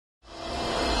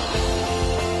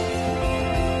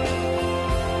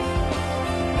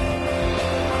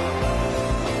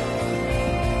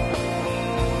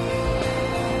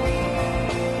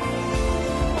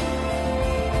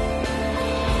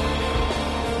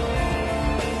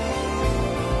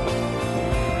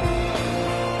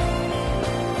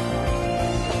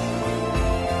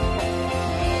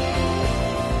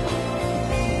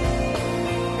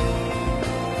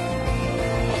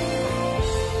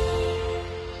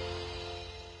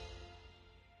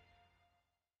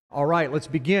All right, let's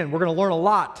begin. We're going to learn a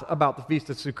lot about the Feast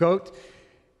of Sukkot,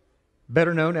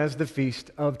 better known as the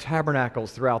Feast of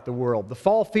Tabernacles throughout the world. The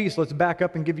Fall Feast, let's back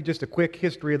up and give you just a quick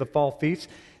history of the Fall Feast.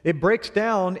 It breaks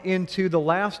down into the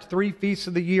last three feasts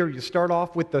of the year. You start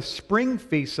off with the Spring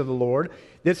Feast of the Lord.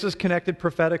 This is connected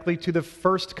prophetically to the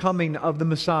first coming of the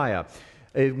Messiah.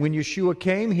 When Yeshua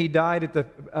came, he died at the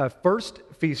first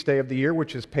feast day of the year,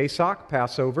 which is Pesach,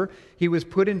 Passover. He was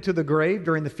put into the grave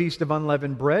during the Feast of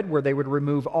Unleavened Bread, where they would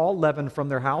remove all leaven from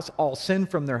their house, all sin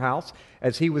from their house,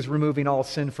 as he was removing all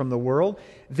sin from the world.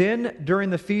 Then,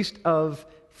 during the Feast of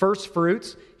First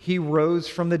Fruits, he rose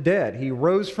from the dead. He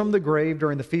rose from the grave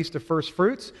during the Feast of First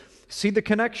Fruits. See the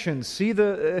connections, see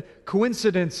the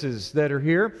coincidences that are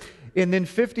here. And then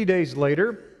 50 days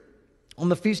later, on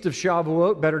the Feast of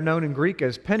Shavuot, better known in Greek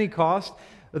as Pentecost,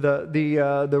 the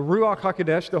Ruach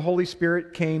HaKodesh, the Holy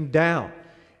Spirit, came down.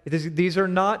 These are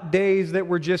not days that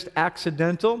were just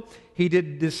accidental. He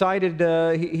did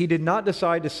not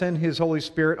decide to send His Holy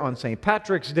Spirit on St.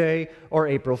 Patrick's Day or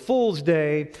April Fool's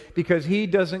Day, because He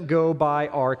doesn't go by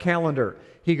our calendar.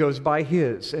 He goes by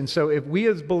His. And so if we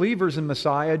as believers in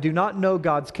Messiah do not know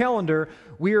God's calendar,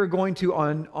 we are going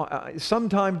to,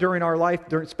 sometime during our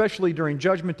life, especially during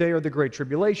Judgment Day or the Great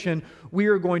Tribulation, we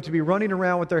are going to be running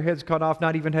around with our heads cut off,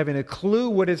 not even having a clue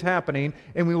what is happening,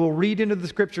 and we will read into the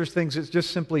Scriptures things that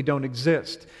just simply don't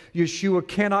exist. Yeshua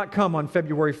cannot come on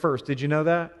February 1st. Did you know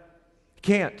that? He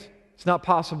can't. It's not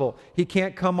possible. He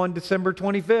can't come on December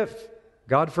 25th.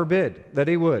 God forbid that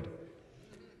He would.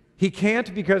 He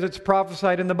can't, because it's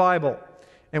prophesied in the Bible.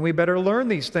 And we better learn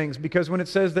these things, because when it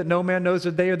says that no man knows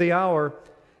the day or the hour,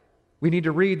 we need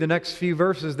to read the next few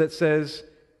verses that says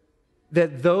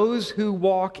that those who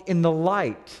walk in the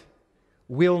light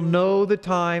will know the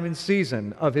time and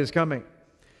season of His coming.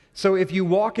 So if you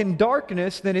walk in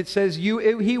darkness, then it says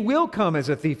He will come as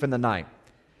a thief in the night.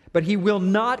 But He will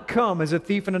not come as a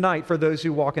thief in the night for those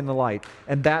who walk in the light.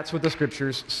 And that's what the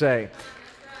Scriptures say.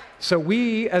 So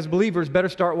we, as believers, better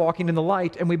start walking in the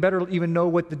light, and we better even know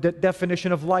what the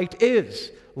definition of light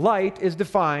is. Light is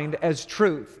defined as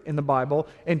truth in the Bible,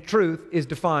 and truth is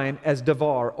defined as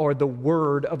davar, or the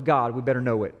Word of God. We better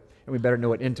know it, and we better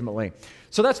know it intimately.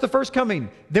 So that's the first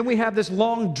coming. Then we have this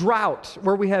long drought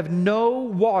where we have no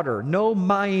water, no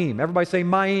mayim. Everybody say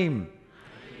mayim.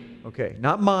 Okay,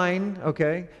 not mine,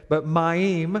 okay, but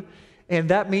mayim, and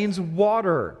that means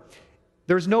water.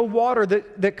 There's no water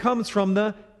that comes from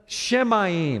the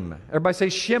Shemaim. Everybody say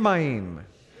Shemaim.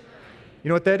 You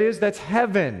know what that is? That's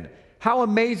heaven. How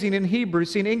amazing in Hebrew.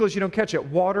 See, in English you don't catch it.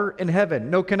 Water and heaven.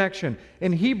 No connection.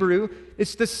 In Hebrew,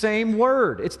 it's the same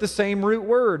word. It's the same root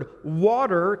word.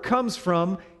 Water comes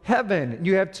from heaven.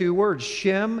 You have two words,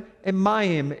 Shem and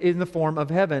Mayim, in the form of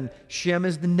heaven. Shem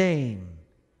is the name.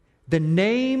 The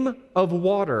name of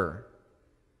water.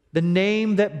 The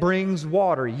name that brings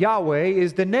water. Yahweh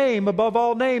is the name above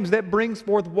all names that brings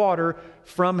forth water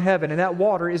from heaven. And that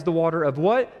water is the water of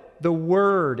what? The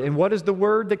Word. And what is the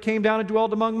Word that came down and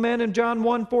dwelt among men in John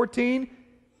 1:14?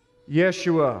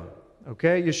 Yeshua.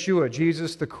 Okay, Yeshua,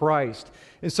 Jesus the Christ.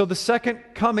 And so the second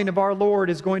coming of our Lord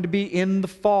is going to be in the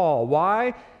fall.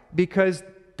 Why? Because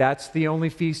that's the only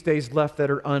feast days left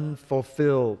that are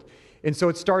unfulfilled. And so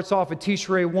it starts off at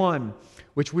Tishrei 1,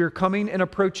 which we're coming and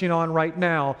approaching on right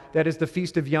now. That is the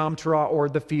Feast of Yom Teruah, or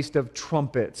the Feast of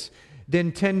Trumpets.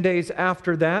 Then 10 days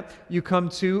after that, you come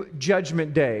to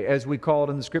Judgment Day, as we call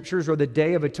it in the Scriptures, or the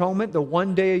Day of Atonement, the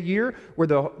one day a year where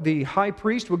the high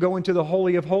priest would go into the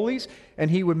Holy of Holies,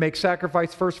 and he would make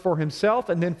sacrifice first for himself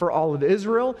and then for all of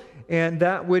Israel. And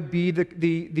that would be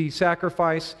the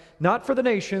sacrifice, not for the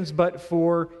nations, but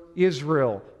for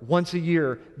Israel. Once a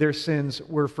year, their sins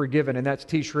were forgiven. And that's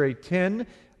Tishrei 10,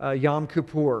 Yom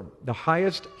Kippur, the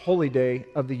highest holy day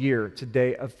of the year. It's a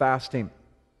day of fasting.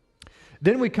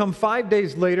 Then we come 5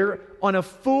 days later on a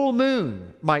full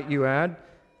moon, might you add.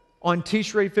 On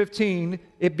Tishrei 15,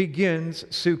 it begins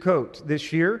Sukkot.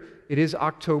 This year, it is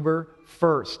October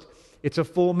 1st. It's a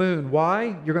full moon.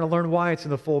 Why? You're going to learn why it's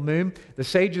in the full moon. The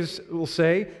sages will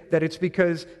say that it's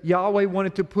because Yahweh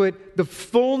wanted to put the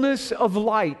fullness of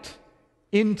light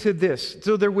into this.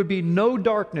 So there would be no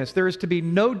darkness. There is to be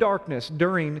no darkness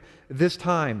during this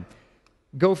time.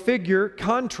 Go figure,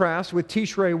 contrast with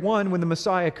Tishrei 1 when the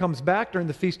Messiah comes back during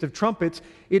the Feast of Trumpets.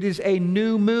 It is a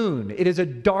new moon. It is a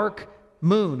dark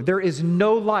moon. There is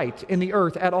no light in the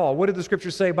earth at all. What did the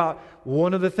Scriptures say about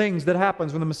one of the things that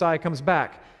happens when the Messiah comes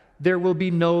back? There will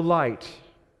be no light.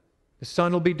 The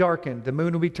sun will be darkened. The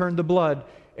moon will be turned to blood.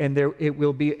 And it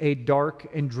will be a dark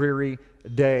and dreary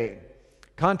day.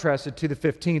 Contrasted to the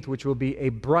 15th, which will be a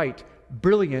bright,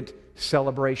 brilliant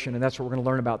celebration. And that's what we're going to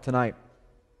learn about tonight.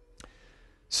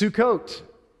 Sukkot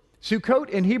Sukkot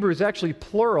in Hebrew is actually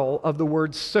plural of the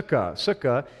word sukkah.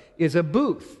 Sukkah is a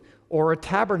booth or a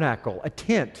tabernacle, a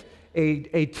tent,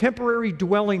 a temporary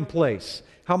dwelling place.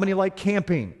 How many like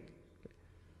camping?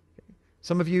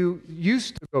 Some of you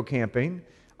used to go camping.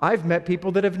 I've met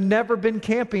people that have never been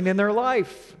camping in their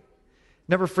life.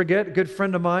 Never forget, a good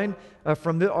friend of mine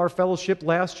from our fellowship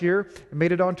last year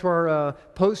made it onto our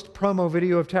post-promo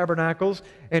video of Tabernacles,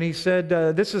 and he said,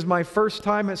 this is my first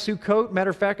time at Sukkot. Matter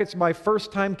of fact, it's my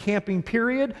first time camping,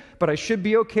 period, but I should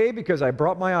be okay because I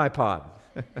brought my iPod.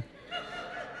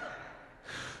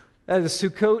 That is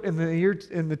Sukkot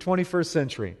in the 21st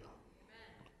century.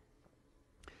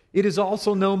 It is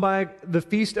also known by the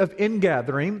Feast of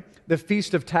Ingathering, the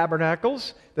Feast of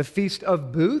Tabernacles, the Feast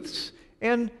of Booths,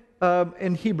 and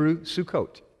in Hebrew,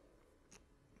 Sukkot.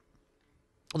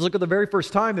 Let's look at the very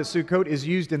first time that Sukkot is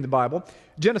used in the Bible.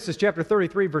 Genesis chapter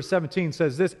 33, verse 17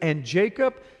 says this, "And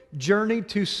Jacob journeyed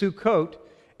to Sukkot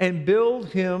and built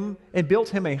him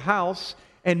a house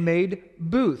and made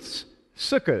booths,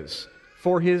 sukkahs,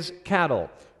 for his cattle.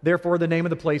 Therefore, the name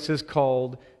of the place is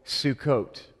called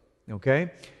Sukkot."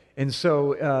 Okay? And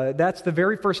so that's the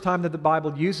very first time that the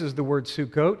Bible uses the word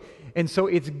Sukkot. And so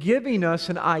it's giving us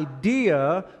an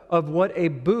idea of what a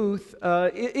booth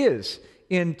is.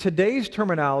 In today's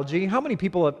terminology, how many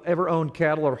people have ever owned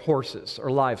cattle or horses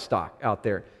or livestock out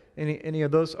there? Any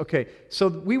of those? Okay, so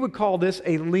we would call this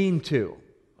a lean-to,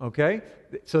 okay?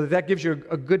 So that gives you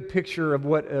a good picture of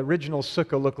what original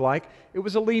sukkah looked like. It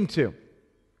was a lean-to.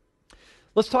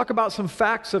 Let's talk about some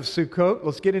facts of Sukkot.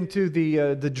 Let's get into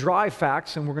the dry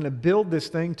facts, and we're going to build this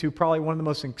thing to probably one of the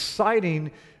most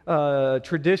exciting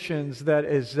traditions that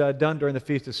is done during the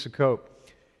Feast of Sukkot.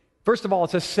 First of all,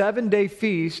 it's a 7-day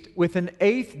feast with an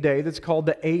 8th day that's called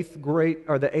the eighth great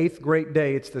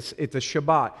day. It's a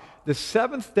Shabbat. The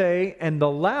 7th day and the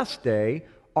last day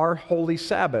are holy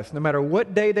Sabbaths. No matter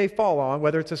what day they fall on,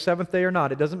 whether it's a 7th day or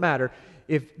not, it doesn't matter.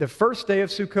 If the first day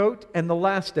of Sukkot and the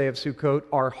last day of Sukkot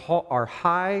are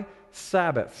high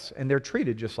Sabbaths, and they're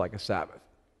treated just like a Sabbath.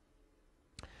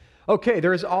 Okay,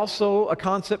 there is also a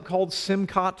concept called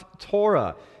Simchat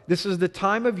Torah. This is the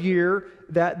time of year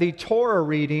that the Torah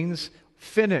readings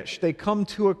finish. They come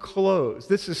to a close.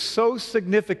 This is so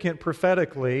significant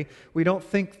prophetically. We don't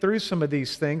think through some of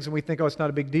these things, and we think, oh, it's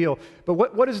not a big deal. But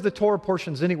what is the Torah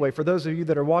portions anyway? For those of you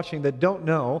that are watching that don't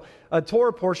know, a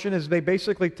Torah portion is they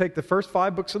basically take the first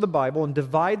 5 books of the Bible and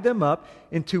divide them up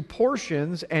into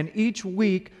portions, and each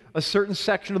week a certain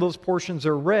section of those portions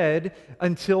are read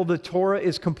until the Torah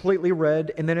is completely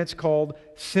read, and then it's called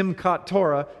Simchat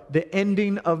Torah, the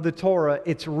ending of the Torah.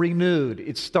 It's renewed.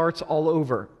 It starts all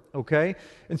over. Okay?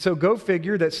 And so go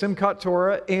figure that Simchat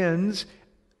Torah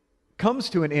comes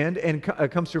to an end, and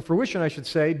comes to fruition, I should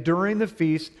say, during the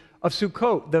Feast of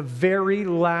Sukkot, the very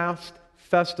last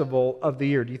festival of the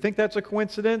year. Do you think that's a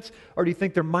coincidence? Or do you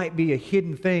think there might be a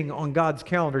hidden thing on God's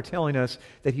calendar telling us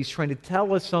that He's trying to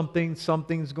tell us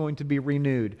something's going to be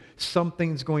renewed,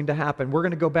 something's going to happen? We're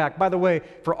going to go back. By the way,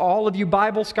 for all of you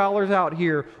Bible scholars out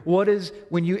here,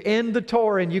 when you end the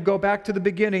Torah and you go back to the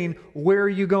beginning, where are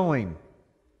you going?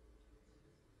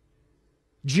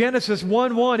 Genesis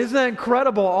 1:1. Isn't that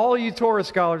incredible? All you Torah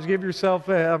scholars, give yourself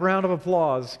a round of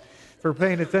applause for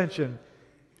paying attention.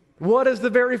 What is the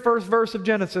very first verse of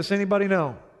Genesis? Anybody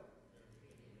know?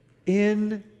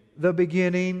 In the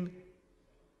beginning,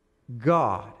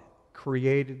 God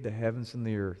created the heavens and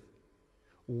the earth.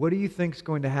 What do you think is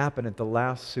going to happen at the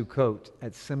last Sukkot,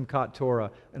 at Simchat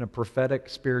Torah, in a prophetic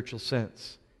spiritual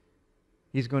sense?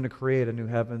 He's going to create a new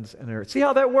heavens and earth. See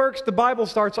how that works? The Bible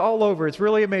starts all over. It's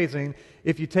really amazing.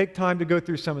 If you take time to go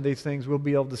through some of these things, we'll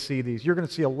be able to see these. You're going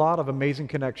to see a lot of amazing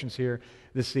connections here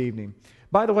this evening.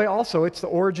 By the way, also, it's the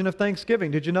origin of Thanksgiving.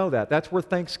 Did you know that? That's where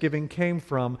Thanksgiving came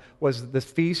from, was the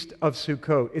Feast of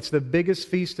Sukkot. It's the biggest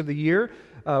feast of the year.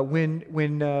 How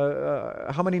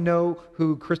many know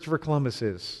who Christopher Columbus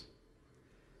is?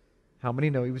 How many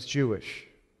know he was Jewish?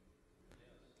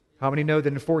 How many know that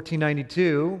in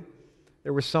 1492...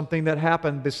 there was something that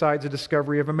happened besides the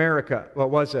discovery of America?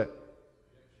 What was it?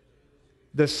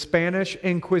 The Spanish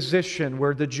Inquisition,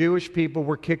 where the Jewish people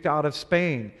were kicked out of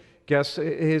Spain. Guess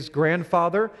his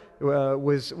grandfather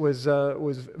was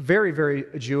very, very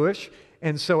Jewish.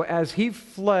 And so as he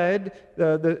fled,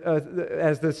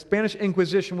 as the Spanish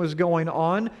Inquisition was going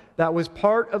on, that was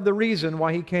part of the reason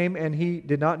why he came, and he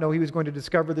did not know he was going to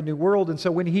discover the New World. And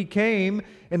so when he came,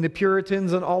 and the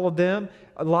Puritans and all of them,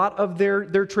 a lot of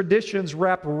their traditions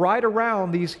wrapped right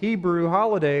around these Hebrew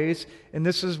holidays, and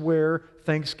this is where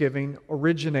Thanksgiving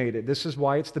originated. This is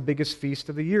why it's the biggest feast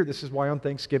of the year. This is why on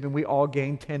Thanksgiving we all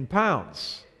gain 10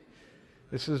 pounds.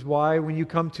 This is why when you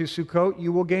come to Sukkot,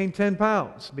 you will gain 10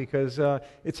 pounds, because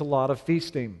it's a lot of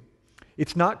feasting.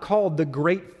 It's not called the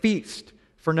Great Feast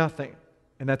for nothing,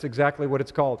 and that's exactly what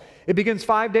it's called. It begins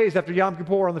 5 days after Yom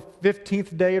Kippur on the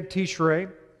 15th day of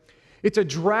Tishrei. It's a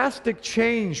drastic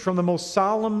change from the most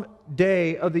solemn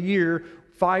day of the year,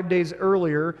 5 days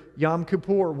earlier, Yom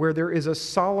Kippur, where there is a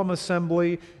solemn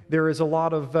assembly. There is a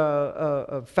lot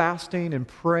of fasting and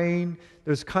praying.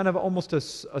 There's kind of almost a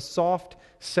soft,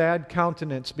 sad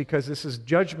countenance, because this is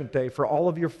Judgment Day for all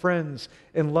of your friends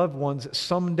and loved ones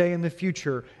someday in the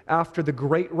future, after the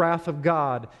great wrath of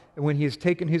God. And when He has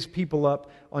taken His people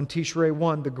up on Tishrei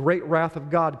 1, the great wrath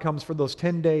of God comes for those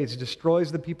 10 days,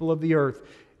 destroys the people of the earth,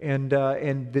 and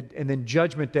then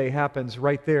Judgment Day happens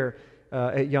right there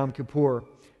at Yom Kippur.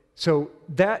 So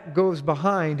that goes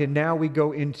behind, and now we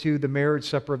go into the marriage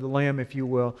supper of the Lamb, if you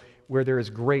will, where there is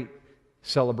great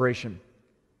celebration.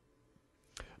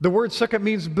 The word Sukkot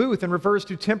means booth and refers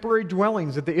to temporary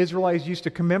dwellings that the Israelites used to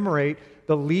commemorate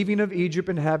the leaving of Egypt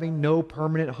and having no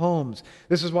permanent homes.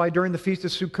 This is why during the Feast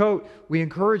of Sukkot, we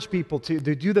encourage people to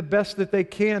do the best that they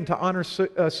can to honor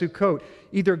Sukkot.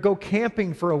 Either go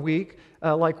camping for a week,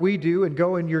 like we do, and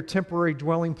go in your temporary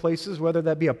dwelling places, whether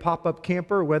that be a pop-up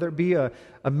camper, whether it be a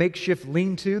makeshift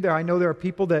lean-to. I know there are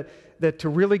people that to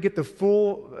really get the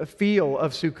full feel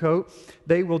of Sukkot,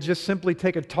 they will just simply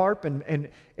take a tarp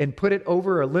and put it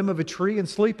over a limb of a tree and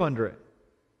sleep under it.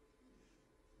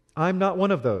 I'm not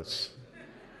one of those.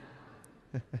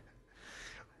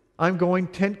 I'm going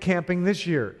tent camping this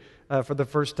year. For the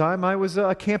first time, I was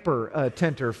a camper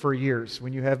tenter for years.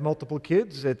 When you have multiple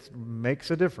kids, it makes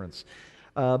a difference.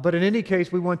 But in any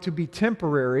case, we want to be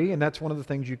temporary, and that's one of the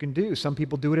things you can do. Some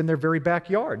people do it in their very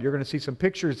backyard. You're going to see some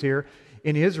pictures here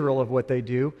in Israel of what they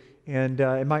do, and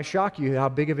it might shock you how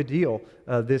big of a deal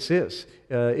this is.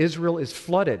 Israel is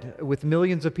flooded with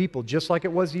millions of people, just like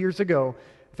it was years ago,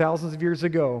 thousands of years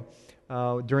ago,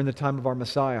 during the time of our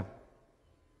Messiah.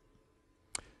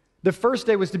 The first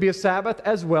day was to be a Sabbath,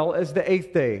 as well as the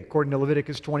 8th day, according to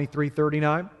Leviticus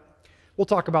 23:39. We'll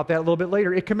talk about that a little bit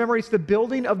later. It commemorates the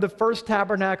building of the first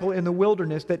tabernacle in the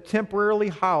wilderness that temporarily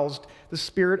housed the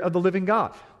Spirit of the living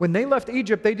God. When they left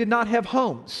Egypt, they did not have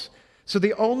homes. So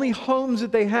the only homes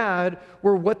that they had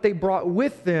were what they brought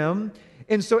with them.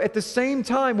 And so at the same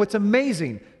time, what's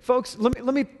amazing, folks,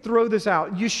 let me throw this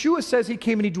out. Yeshua says He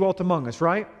came and He dwelt among us,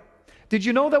 right? Did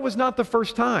you know that was not the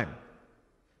first time?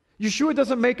 Yeshua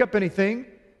doesn't make up anything.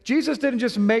 Jesus didn't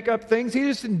just make up things. He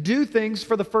just didn't do things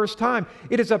for the first time.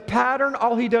 It is a pattern.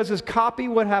 All He does is copy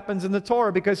what happens in the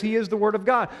Torah, because He is the Word of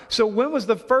God. So when was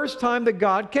the first time that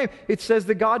God came? It says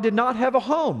that God did not have a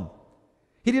home.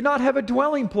 He did not have a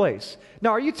dwelling place.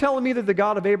 Now, are you telling me that the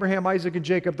God of Abraham, Isaac, and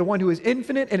Jacob, the one who is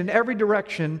infinite and in every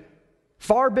direction,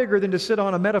 far bigger than to sit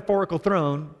on a metaphorical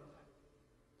throne,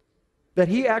 that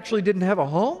He actually didn't have a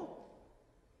home?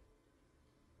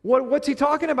 What's He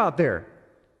talking about there?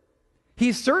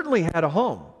 He certainly had a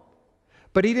home,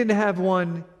 but He didn't have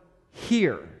one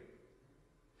here.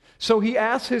 So He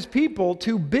asked His people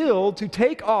to build, to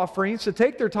take offerings, to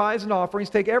take their tithes and offerings,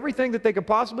 take everything that they could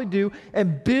possibly do,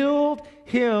 and build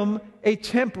Him a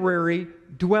temporary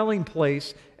dwelling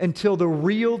place until the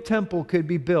real temple could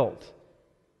be built.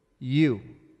 You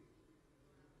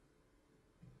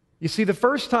see, the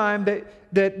first time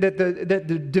that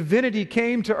the divinity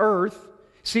came to earth,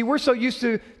 see, we're so used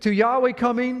to Yahweh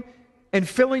coming and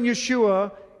filling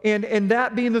Yeshua, and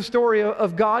that being the story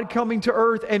of God coming to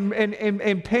earth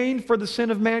and paying for the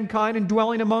sin of mankind and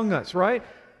dwelling among us, right?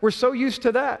 We're so used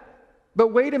to that.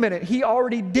 But wait a minute, He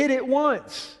already did it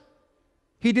once.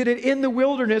 He did it in the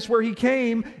wilderness, where He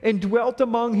came and dwelt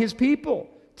among His people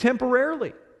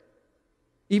temporarily.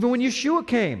 Even when Yeshua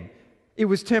came, it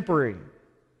was temporary.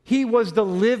 He was the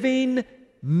living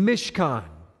Mishkan,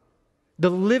 the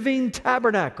living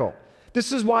tabernacle.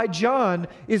 This is why John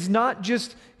is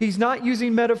he's not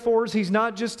using metaphors. He's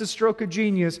not just a stroke of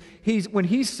genius. When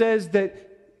he says that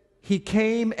He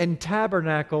came and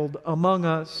tabernacled among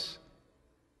us,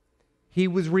 he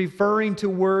was referring to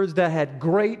words that had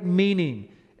great meaning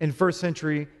in first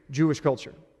century Jewish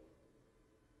culture.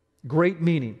 Great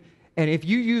meaning. And if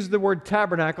you use the word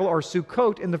tabernacle or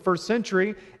Sukkot in the first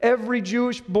century, every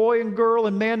Jewish boy and girl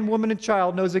and man, woman, and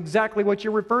child knows exactly what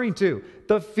you're referring to.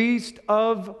 The Feast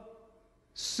of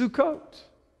Sukkot.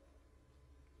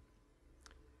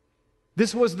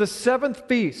 This was the 7th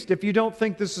feast. If you don't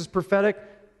think this is prophetic,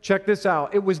 check this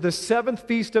out. It was the 7th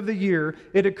feast of the year.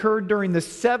 It occurred during the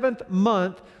 7th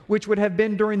month, which would have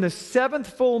been during the 7th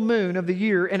full moon of the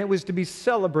year, and it was to be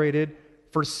celebrated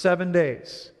for 7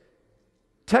 days.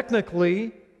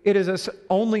 Technically, it is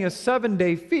only a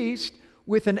 7-day feast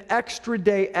with an extra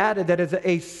day added that is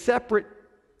a separate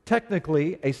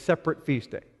technically a separate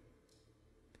feast day.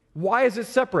 Why is it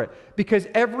separate? Because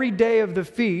every day of the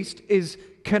feast is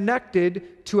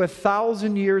connected to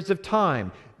 1,000 years of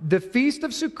time. The Feast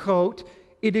of Sukkot,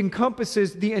 it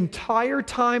encompasses the entire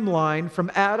timeline from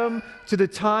Adam to the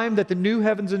time that the new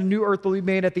heavens and the new earth will be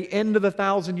made at the end of the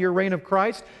 1,000-year reign of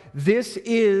Christ. This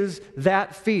is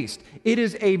that feast. It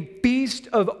is a feast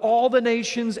of all the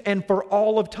nations and for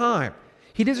all of time.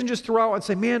 He doesn't just throw out and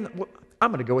say, man,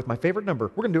 I'm going to go with my favorite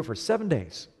number. We're going to do it for 7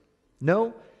 days.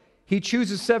 No, he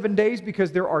chooses 7 days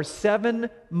because there are 7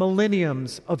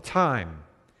 millenniums of time.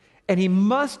 And he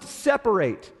must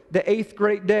separate the 8th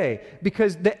great day,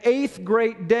 because the 8th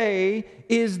great day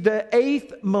is the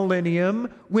 8th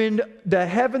millennium when the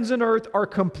heavens and earth are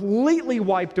completely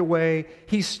wiped away.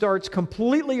 He starts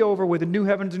completely over with a new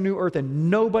heavens and new earth, and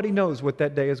nobody knows what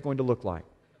that day is going to look like.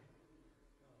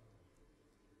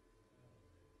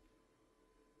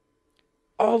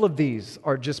 All of these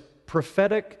are just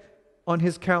prophetic on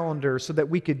his calendar so that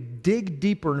we could dig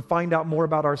deeper and find out more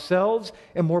about ourselves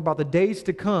and more about the days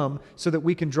to come so that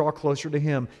we can draw closer to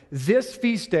him. This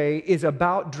feast day is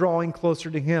about drawing closer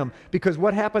to him, because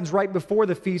what happens right before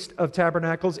the Feast of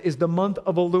Tabernacles is the month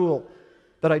of Elul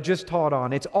that I just taught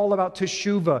on. It's all about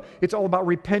teshuvah. It's all about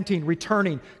repenting,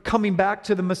 returning, coming back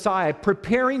to the Messiah,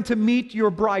 preparing to meet your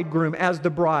bridegroom as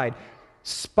the bride,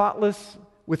 spotless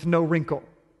with no wrinkle.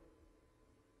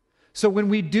 So when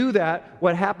we do that,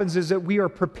 what happens is that we are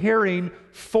preparing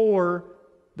for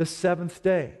the 7th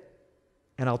day.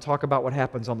 And I'll talk about what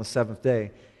happens on the 7th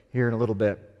day here in a little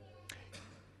bit.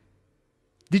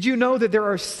 Did you know that there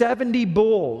are 70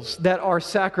 bulls that are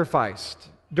sacrificed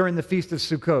during the Feast of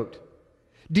Sukkot?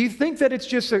 Do you think that it's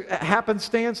just a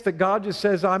happenstance that God just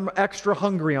says, I'm extra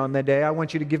hungry on that day, I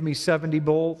want you to give me 70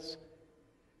 bulls?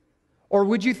 Or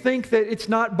would you think that it's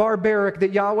not barbaric,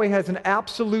 that Yahweh has an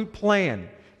absolute plan?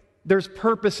 There's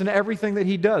purpose in everything that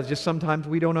he does, just sometimes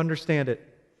we don't understand it.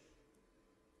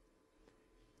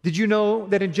 Did you know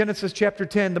that in Genesis chapter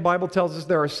 10, the Bible tells us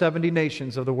there are 70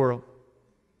 nations of the world?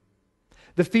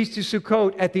 The Feast of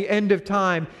Sukkot at the end of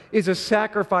time is a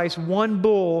sacrifice, one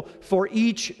bull for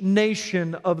each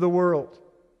nation of the world.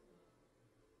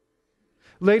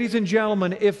 Ladies and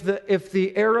gentlemen, if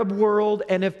the Arab world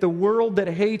and if the world that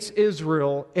hates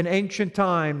Israel in ancient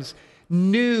times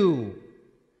knew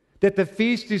that the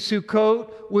Feast of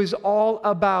Sukkot was all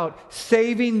about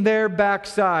saving their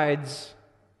backsides,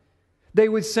 they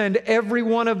would send every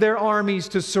one of their armies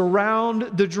to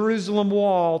surround the Jerusalem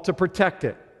wall to protect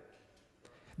it.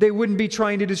 They wouldn't be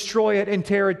trying to destroy it and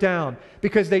tear it down,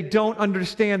 because they don't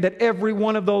understand that every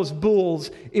one of those bulls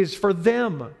is for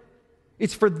them.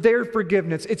 It's for their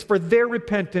forgiveness. It's for their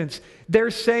repentance.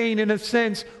 They're saying, in a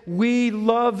sense, we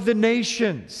love the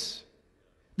nations.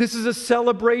 This is a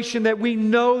celebration that we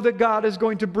know that God is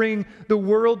going to bring the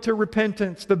world to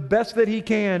repentance the best that he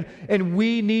can, and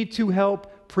we need to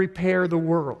help prepare the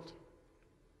world.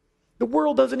 The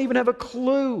world doesn't even have a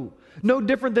clue. No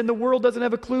different than the world doesn't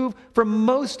have a clue for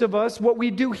most of us what we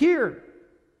do here.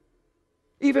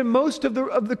 Even most of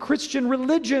the Christian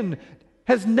religion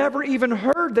has never even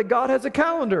heard that God has a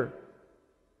calendar,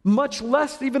 much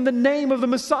less even the name of the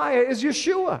Messiah is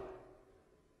Yeshua.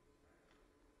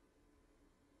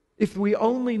 If we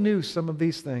only knew some of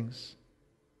these things,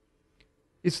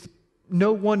 it's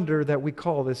no wonder that we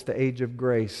call this the age of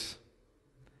grace,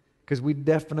 because we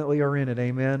definitely are in it,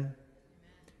 amen?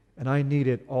 And I need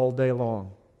it all day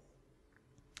long.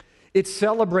 It's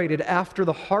celebrated after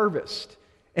the harvest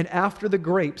and after the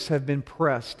grapes have been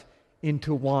pressed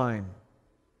into wine.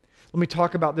 Let me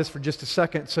talk about this for just a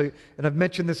second. And I've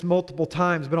mentioned this multiple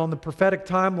times, but on the prophetic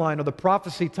timeline or the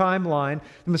prophecy timeline,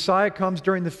 the Messiah comes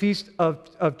during the Feast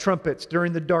of Trumpets,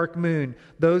 during the dark moon.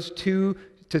 Those 2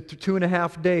 to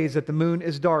 2.5 days that the moon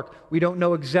is dark. We don't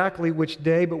know exactly which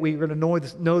day, but we're going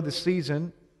to know the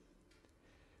season.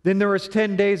 Then there is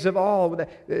 10 days of awe.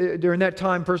 During that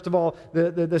time, first of all,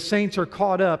 the saints are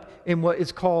caught up in what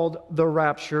is called the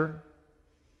rapture,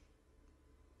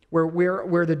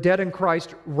 where the dead in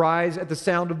Christ rise at the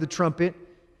sound of the trumpet.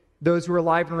 Those who are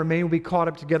alive and remain will be caught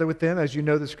up together with them, as you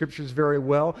know the Scriptures very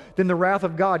well. Then the wrath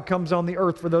of God comes on the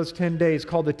earth for those 10 days,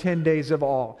 called the 10 days of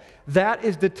awe. That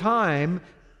is the time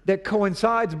that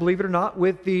coincides, believe it or not,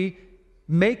 with the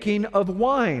making of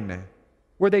wine,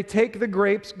 where they take the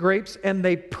grapes and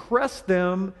they press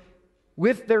them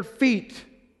with their feet.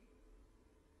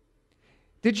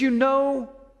 Did you know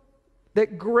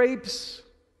that grapes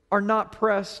are not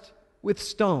pressed with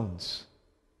stones?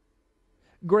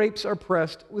 Grapes are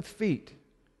pressed with feet.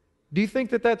 Do you think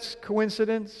that that's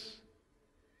coincidence?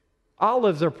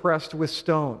 Olives are pressed with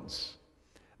stones,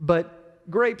 but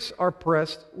grapes are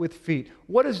pressed with feet.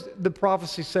 What does the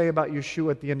prophecy say about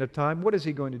Yeshua at the end of time? What is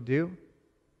he going to do?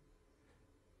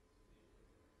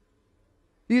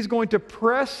 He's going to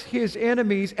press his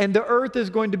enemies, and the earth is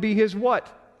going to be his what?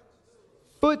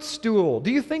 Footstool. Do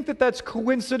you think that that's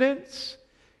coincidence?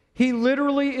 He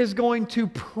literally is going to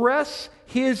press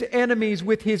his enemies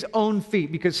with his own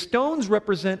feet, because stones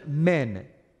represent men.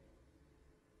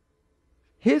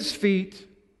 His feet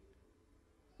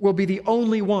will be the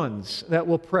only ones that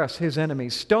will press his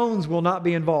enemies. Stones will not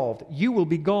be involved. You will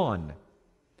be gone.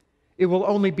 It will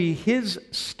only be his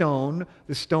stone,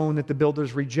 the stone that the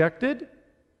builders rejected,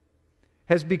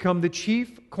 has become the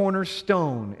chief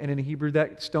cornerstone. And in Hebrew,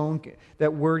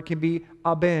 that word can be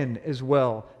aben as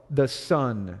well, the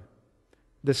Son.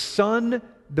 The Son,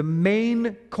 the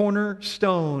main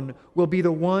cornerstone, will be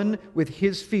the one with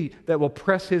his feet that will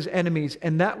press his enemies.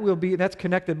 And that's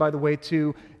connected, by the way,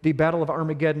 to the Battle of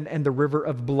Armageddon and the river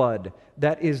of blood.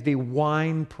 That is the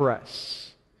wine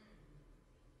press.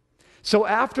 So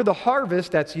after the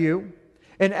harvest, that's you,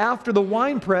 and after the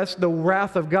wine press, the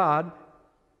wrath of God,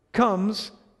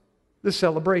 comes the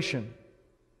celebration.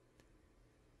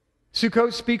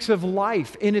 Sukkot speaks of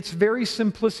life in its very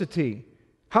simplicity.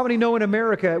 How many know in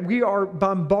America we are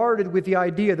bombarded with the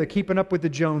idea that keeping up with the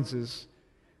Joneses?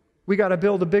 We got to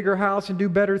build a bigger house and do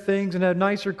better things and have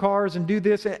nicer cars and do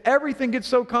this. And everything gets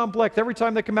so complex. Every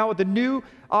time they come out with a new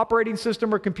operating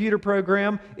system or computer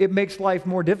program, it makes life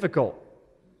more difficult.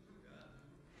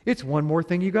 It's one more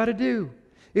thing you got to do.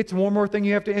 It's one more thing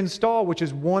you have to install, which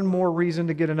is one more reason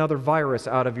to get another virus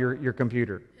out of your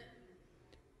computer.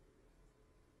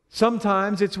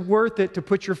 Sometimes it's worth it to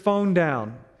put your phone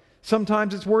down.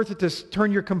 Sometimes it's worth it to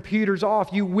turn your computers off.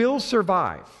 You will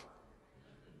survive.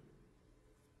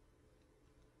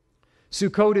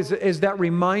 Sukkot is that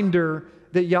reminder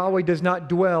that Yahweh does not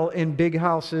dwell in big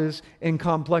houses and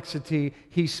complexity.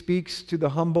 He speaks to the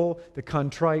humble, the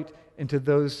contrite, and to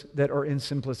those that are in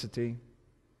simplicity.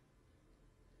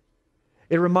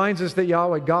 It reminds us that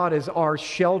Yahweh, God, is our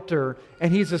shelter,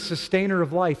 and He's a sustainer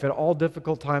of life at all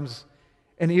difficult times.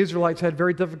 And the Israelites had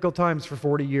very difficult times for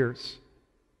 40 years.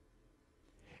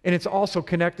 And it's also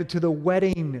connected to the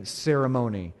wedding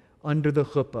ceremony under the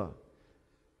chuppah.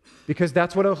 Because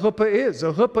that's what a chuppah is.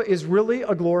 A chuppah is really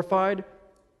a glorified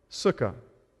sukkah.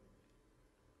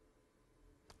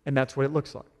 And that's what it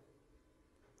looks like.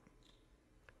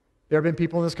 There have been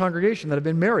people in this congregation that have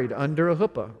been married under a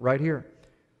chuppah right here.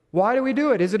 Why do we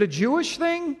do it? Is it a Jewish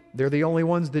thing? They're the only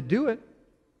ones that do it.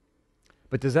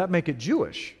 But does that make it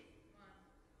Jewish?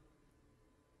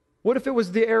 What if it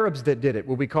was the Arabs that did it?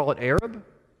 Would we call it Arab?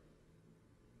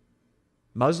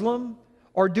 Muslim?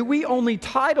 Or do we only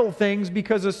title things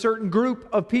because a certain group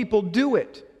of people do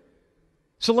it?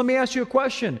 So let me ask you a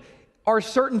question. Are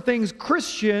certain things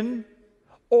Christian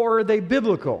or are they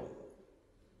biblical?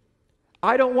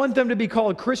 I don't want them to be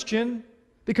called Christian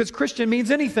because Christian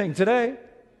means anything today.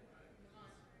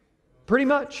 Pretty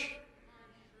much.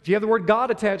 If you have the word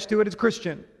God attached to it, it's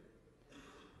Christian.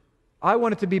 I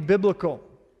want it to be biblical.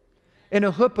 And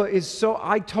a chuppah is so,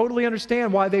 I totally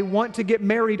understand why they want to get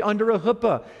married under a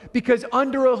chuppah. Because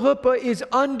under a chuppah is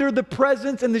under the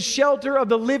presence and the shelter of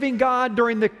the living God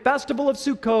during the festival of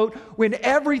Sukkot, when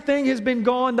everything has been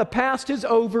gone, the past is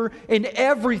over, and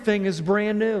everything is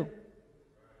brand new.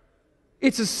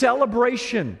 It's a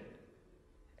celebration.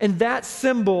 And that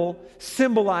symbol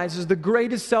symbolizes the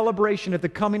greatest celebration at the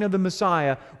coming of the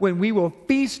Messiah, when we will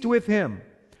feast with Him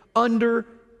under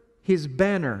His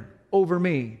banner over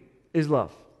me is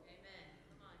love.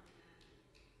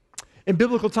 In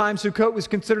biblical times, Sukkot was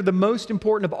considered the most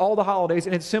important of all the holidays,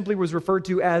 and it simply was referred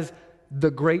to as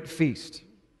the Great Feast.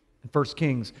 In 1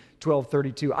 Kings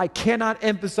 12:32. I cannot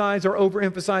emphasize or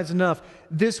overemphasize enough,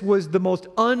 this was the most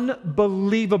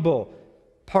unbelievable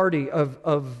party of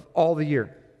all the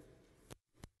year.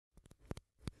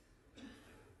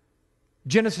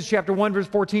 Genesis chapter 1 verse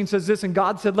 14 says this, and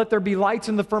God said, let there be lights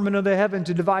in the firmament of the heaven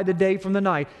to divide the day from the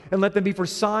night, and let them be for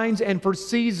signs and for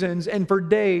seasons and for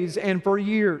days and for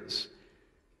years.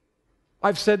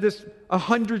 I've said this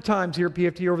 100 times here at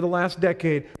PFT over the last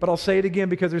decade, but I'll say it again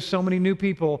because there's so many new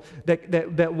people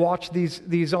that watch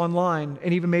these online,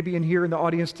 and even maybe in here in the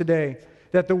audience today,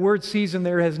 that the word season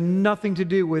there has nothing to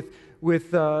do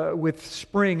with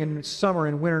spring and summer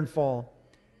and winter and fall.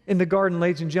 In the garden,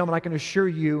 ladies and gentlemen, I can assure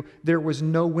you there was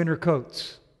no winter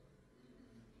coats.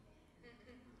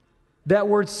 That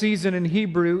word season in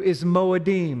Hebrew is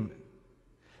moedim.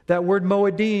 That word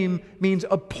moedim means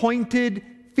appointed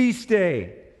feast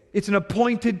day. It's an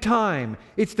appointed time.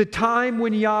 It's the time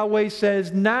when Yahweh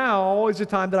says, now is the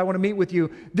time that I want to meet with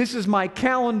you. This is my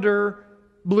calendar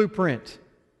blueprint.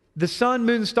 The sun,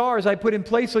 moon, stars I put in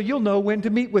place so you'll know when to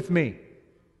meet with me.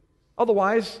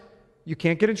 Otherwise, you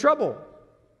can't get in trouble.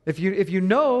 If you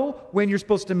know when you're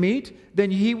supposed to meet,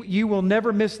 then you will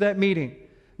never miss that meeting.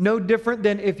 No different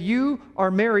than if you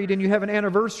are married and you have an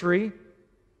anniversary,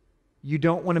 you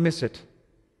don't want to miss it.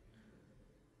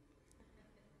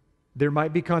 There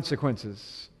might be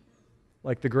consequences,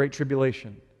 like the Great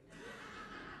Tribulation.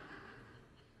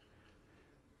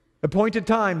 Appointed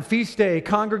time, feast day,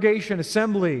 congregation,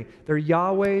 assembly, they're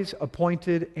Yahweh's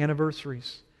appointed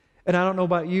anniversaries. And I don't know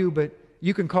about you, but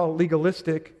you can call it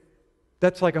legalistic.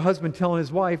 That's like a husband telling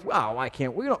his wife, "Wow, I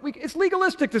can't. It's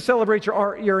legalistic to celebrate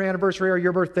your anniversary or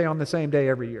your birthday on the same day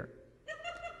every year."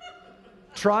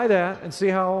 Try that and see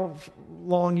how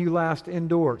long you last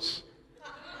indoors.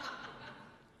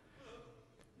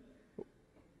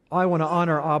 I want to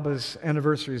honor Abba's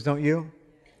anniversaries, don't you?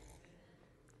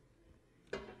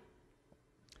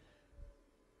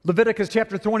 Leviticus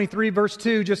chapter 23, verse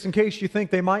 2, just in case you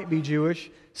think they might be Jewish.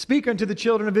 Speak unto the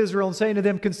children of Israel and say to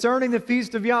them, concerning the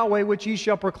feast of Yahweh, which ye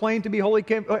shall proclaim to be holy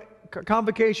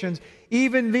convocations,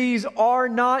 even these are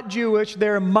not Jewish,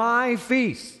 they're my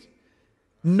feasts.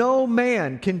 No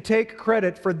man can take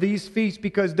credit for these feasts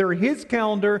because they're his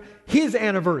calendar, his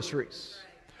anniversaries.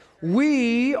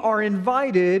 We are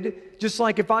invited, just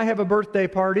like if I have a birthday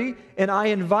party and I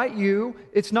invite you,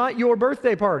 it's not your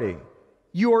birthday party.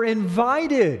 You are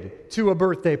invited to a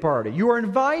birthday party. You are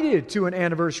invited to an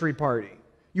anniversary party.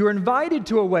 You are invited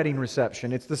to a wedding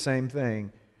reception. It's the same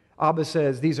thing. Abba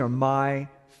says, these are my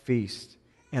feasts,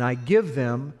 and I give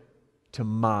them to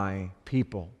my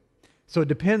people. So it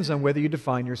depends on whether you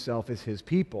define yourself as his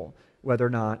people, whether or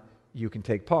not you can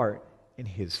take part in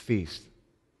his feast.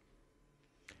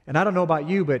 And I don't know about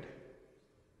you, but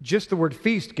just the word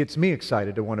feast gets me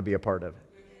excited to want to be a part of it.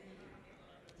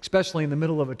 Especially in the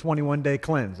middle of a 21-day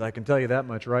cleanse. I can tell you that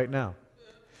much right now.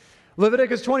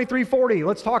 Leviticus 23:40.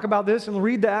 Let's talk about this and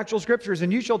read the actual scriptures.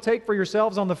 And you shall take for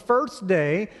yourselves on the first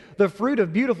day the fruit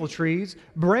of beautiful trees,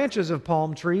 branches of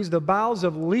palm trees, the boughs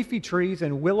of leafy trees,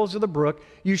 and willows of the brook.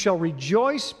 You shall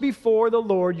rejoice before the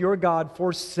Lord your God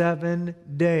for 7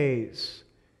 days.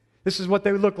 This is what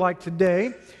they would look like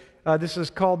today. This is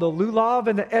called the lulav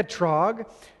and the etrog.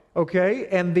 Okay?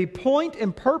 And the point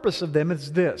and purpose of them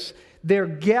is this. They're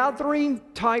gathering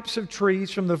types of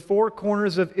trees from the four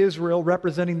corners of Israel,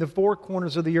 representing the four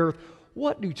corners of the earth.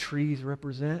 What do trees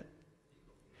represent?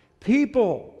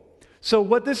 People. So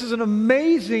this is an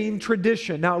amazing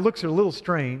tradition. Now, it looks a little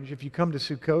strange if you come to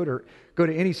Sukkot or go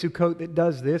to any Sukkot that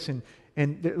does this, and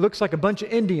it looks like a bunch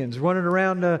of Indians running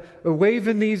around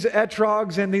waving these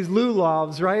etrogs and these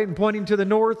lulavs, right, and pointing to the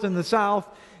north and the south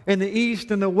and the east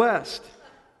and the west.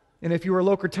 And if you were a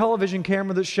local television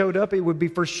camera that showed up, it would be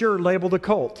for sure labeled a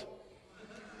cult.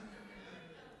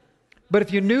 But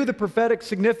if you knew the prophetic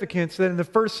significance that in the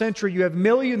first century you have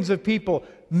millions of people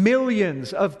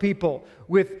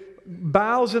with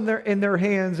boughs in their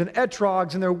hands and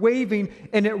etrogs, and they're waving,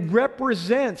 and it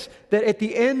represents that at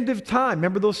the end of time,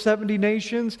 remember those 70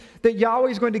 nations, that Yahweh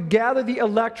is going to gather the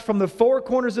elect from the four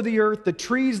corners of the earth, the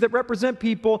trees that represent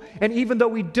people, and even though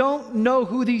we don't know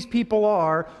who these people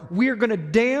are, we're going to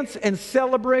dance and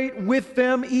celebrate with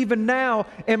them even now.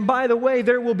 And by the way,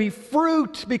 there will be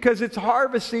fruit because it's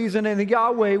harvest season, and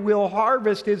Yahweh will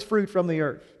harvest his fruit from the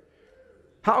earth.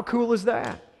 How cool is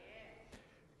that?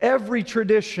 Every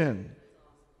tradition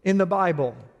in the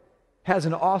Bible has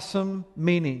an awesome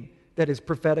meaning that is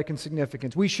prophetic and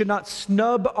significant. We should not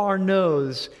snub our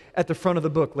nose at the front of the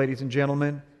book, ladies and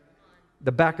gentlemen.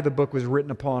 The back of the book was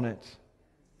written upon it.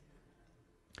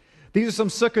 These are some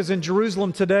sukkahs in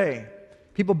Jerusalem today.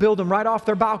 People build them right off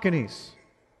their balconies.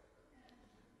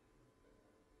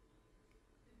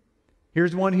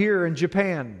 Here's one here in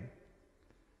Japan.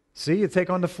 See, you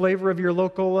take on the flavor of your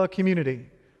local community.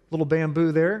 Little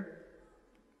bamboo there.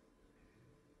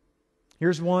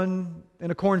 Here's one in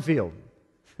a cornfield.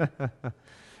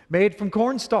 Made from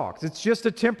corn stalks. It's just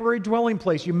a temporary dwelling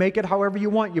place. You make it however you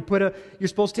want. You're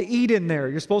supposed to eat in there.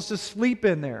 You're supposed to sleep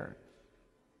in there.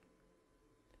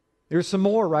 There's some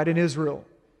more right in Israel.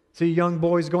 See young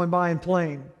boys going by and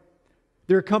playing.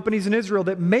 There are companies in Israel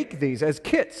that make these as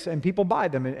kits, and people buy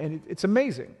them, and it's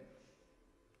amazing.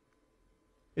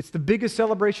 It's the biggest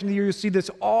celebration of the year. You'll see this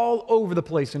all over the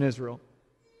place in Israel.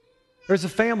 There's a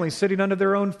family sitting under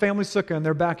their own family sukkah in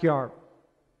their backyard.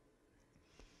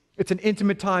 It's an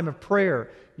intimate time of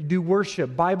prayer. You do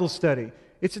worship, Bible study.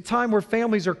 It's a time where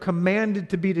families are commanded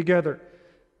to be together.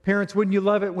 Parents, wouldn't you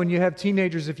love it when you have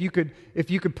teenagers if you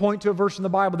could point to a verse in the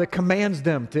Bible that commands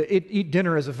them to eat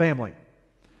dinner as a family?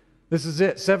 This is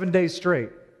it, 7 days straight.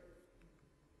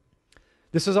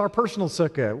 This is our personal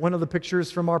sukkah, one of the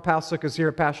pictures from our past sukkahs here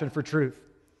at Passion for Truth.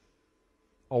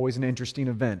 Always an interesting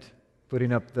event,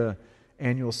 putting up the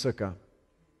annual sukkah.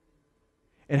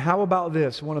 And how about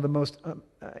this? One of the most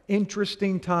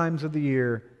interesting times of the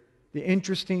year, the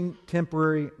interesting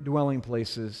temporary dwelling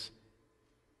places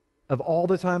of all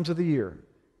the times of the year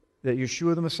that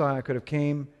Yeshua the Messiah could have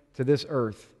came to this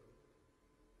earth.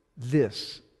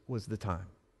 This was the time.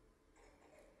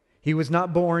 He was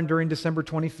not born during December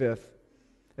 25th.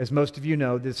 As most of you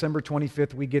know, December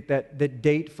 25th, we get that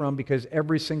date from because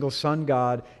every single sun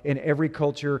god in every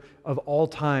culture of all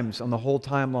times on the whole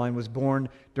timeline was born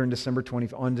on December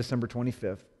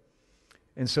 25th.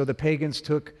 And so the pagans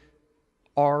took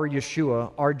our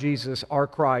Yeshua, our Jesus, our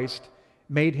Christ,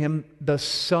 made him the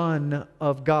Son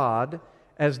of God,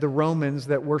 as the Romans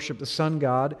that worship the sun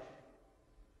god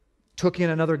took in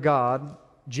another god,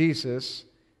 Jesus.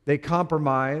 They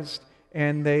compromised,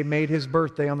 and they made his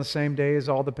birthday on the same day as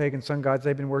all the pagan sun gods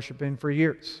they've been worshiping for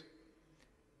years.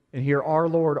 And here our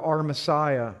Lord, our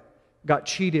Messiah, got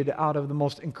cheated out of the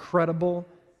most incredible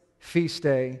feast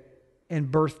day and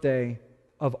birthday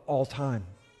of all time.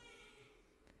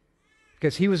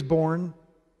 Because he was born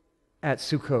at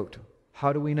Sukkot.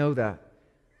 How do we know that?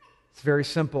 It's very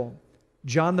simple.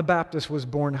 John the Baptist was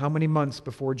born how many months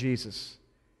before Jesus?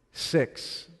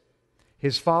 6.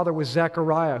 His father was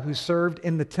Zechariah, who served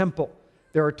in the temple.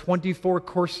 There are 24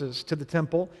 courses to the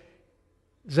temple.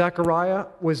 Zechariah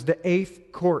was the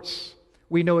 8th course.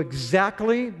 We know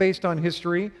exactly, based on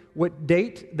history, what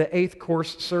date the 8th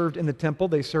course served in the temple.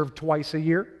 They served twice a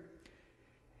year.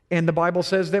 And the Bible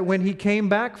says that when he came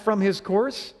back from his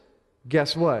course,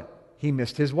 guess what? He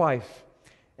missed his wife.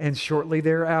 And shortly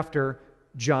thereafter,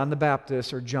 John the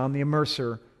Baptist, or John the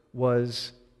Immerser,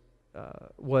 was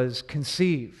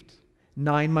conceived.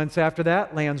 9 months after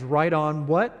that, lands right on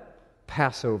what?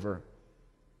 Passover.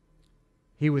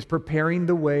 He was preparing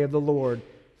the way of the Lord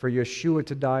for Yeshua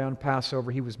to die on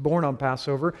Passover. He was born on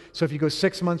Passover. So if you go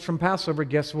 6 months from Passover,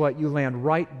 guess what? You land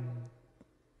right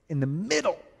in the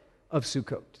middle of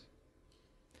Sukkot.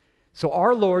 So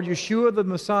our Lord, Yeshua the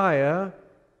Messiah,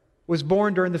 was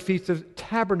born during the Feast of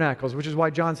Tabernacles, which is why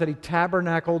John said he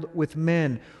tabernacled with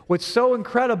men. What's so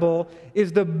incredible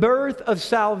is the birth of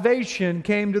salvation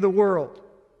came to the world.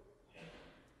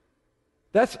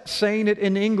 That's saying it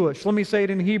in English. Let me say it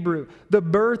in Hebrew. The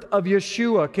birth of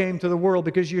Yeshua came to the world,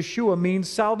 because Yeshua means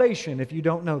salvation, if you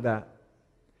don't know that.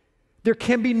 There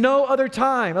can be no other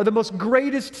time of the most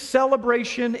greatest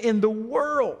celebration in the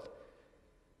world.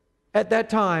 At that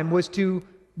time was to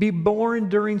be born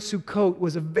during Sukkot.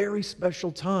 Was a very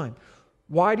special time.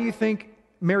 Why do you think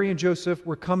Mary and Joseph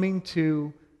were coming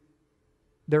to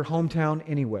their hometown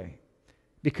anyway?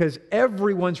 Because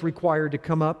everyone's required to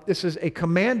come up. This is a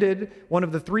commanded, one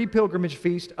of the 3 pilgrimage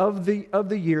feasts of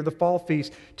the year, the fall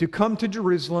feast, to come to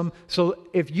Jerusalem. So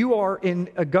if you are in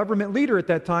a government leader at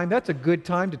that time, that's a good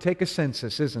time to take a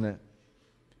census, isn't it?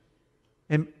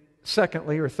 And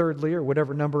secondly, or thirdly, or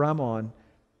whatever number I'm on,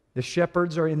 the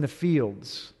shepherds are in the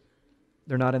fields.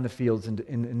 They're not in the fields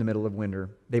in the middle of winter.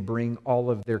 They bring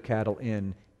all of their cattle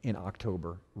in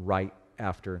October, right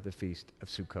after the Feast of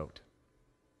Sukkot.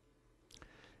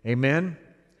 Amen?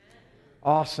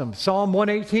 Awesome. Psalm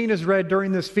 118 is read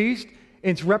during this feast.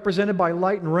 It's represented by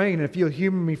light and rain. And if you'll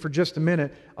humor me for just a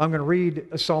minute, I'm going to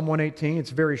read Psalm 118. It's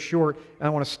very short, and I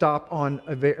want to stop on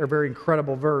a very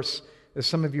incredible verse that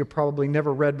some of you have probably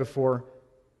never read before.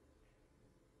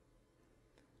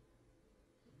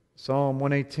 Psalm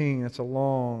 118, that's a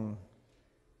long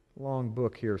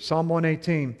book here. Psalm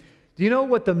 118. Do you know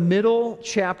what the middle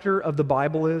chapter of the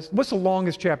Bible is? What's the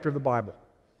longest chapter of the Bible?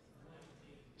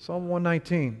 Psalm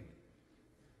 119. Do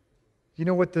you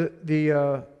know what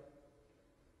the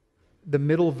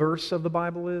middle verse of the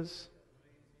Bible is?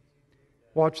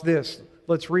 Watch this.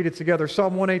 Let's read it together.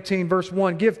 Psalm 118, verse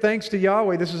 1. Give thanks to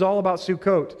Yahweh. This is all about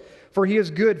Sukkot. For He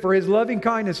is good, for His loving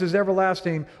kindness is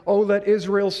everlasting. Oh, let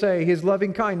Israel say, His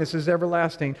loving kindness is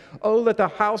everlasting. Oh, let the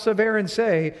house of Aaron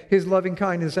say, His loving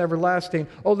kindness is everlasting.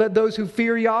 Oh, let those who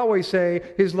fear Yahweh say,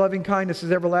 His loving kindness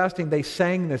is everlasting. They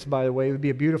sang this, by the way. It would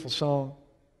be a beautiful song.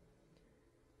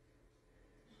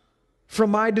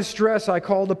 From my distress I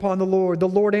called upon the Lord. The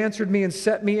Lord answered me and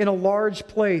set me in a large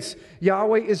place.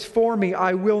 Yahweh is for me.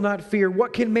 I will not fear.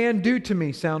 What can man do to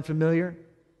me? Sound familiar?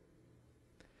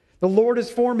 The Lord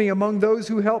is for me among those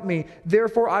who help me.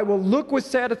 Therefore I will look with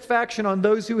satisfaction on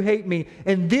those who hate me.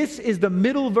 And this is the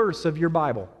middle verse of your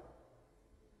Bible.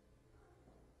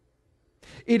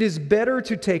 It is better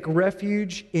to take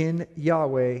refuge in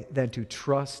Yahweh than to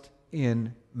trust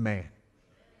in man.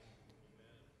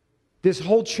 This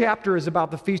whole chapter is about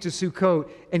the Feast of Sukkot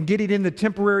and getting in the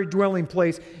temporary dwelling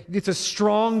place. It's a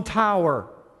strong tower,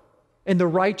 and the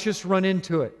righteous run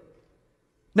into it.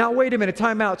 Now, wait a minute,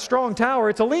 time out. Strong tower,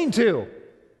 it's a lean-to.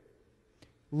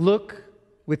 Look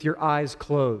with your eyes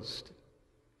closed,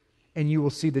 and you will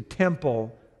see the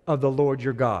temple of the Lord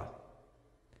your God.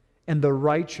 And the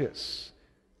righteous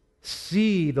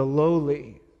see the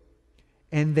lowly,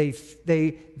 and they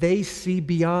see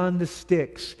beyond the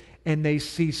sticks, and they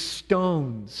see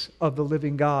stones of the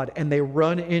living God, and they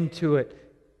run into it.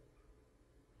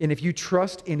 And if you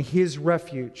trust in His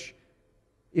refuge,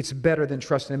 it's better than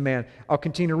trusting in man. I'll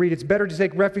continue to read. It's better to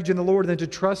take refuge in the Lord than to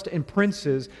trust in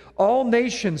princes. All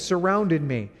nations surrounded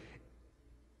me.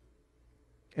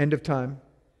 End of time.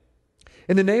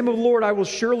 In the name of the Lord, I will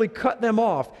surely cut them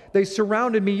off. They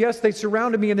surrounded me. Yes, they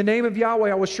surrounded me. In the name of Yahweh,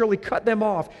 I will surely cut them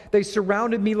off. They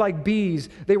surrounded me like bees.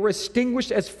 They were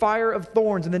extinguished as fire of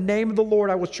thorns. In the name of the Lord,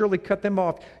 I will surely cut them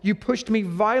off. You pushed me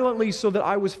violently so that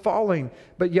I was falling.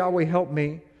 But Yahweh helped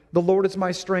me. The Lord is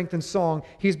my strength and song.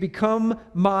 He has become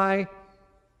my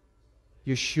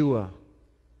Yeshua.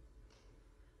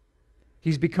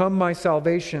 He's become my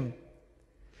salvation.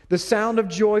 The sound of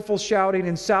joyful shouting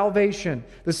and salvation,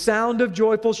 the sound of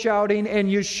joyful shouting and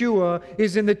Yeshua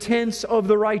is in the tents of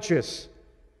the righteous.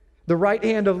 The right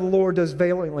hand of the Lord does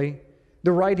valiantly.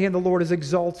 The right hand of the Lord is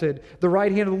exalted. The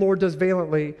right hand of the Lord does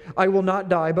valiantly. I will not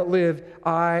die, but live,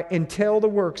 and tell the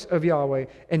works of Yahweh.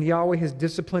 And Yahweh has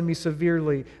disciplined me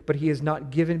severely, but He has not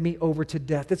given me over to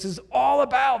death. This is all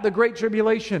about the Great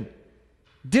Tribulation.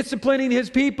 Disciplining His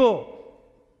people.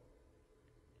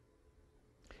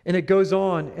 And it goes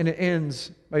on and it ends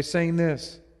by saying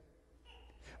this.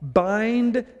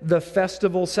 Bind the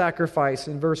festival sacrifice,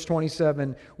 in verse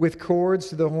 27, with cords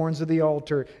to the horns of the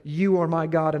altar. You are my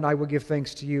God, and I will give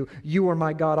thanks to you. You are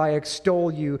my God, I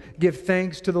extol you. Give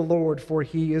thanks to the Lord, for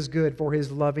He is good, for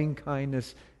His loving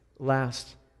kindness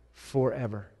lasts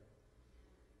forever.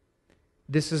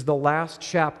 This is the last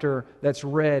chapter that's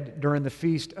read during the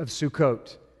Feast of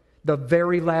Sukkot. The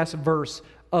very last verse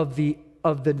of the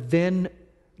then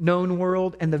known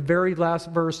world, and the very last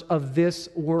verse of this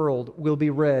world will be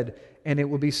read, and it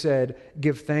will be said,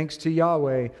 give thanks to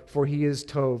Yahweh, for He is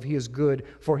Tov, He is good,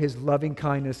 for His loving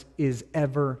kindness is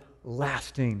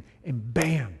everlasting. And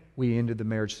bam, we ended the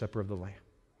marriage supper of the Lamb.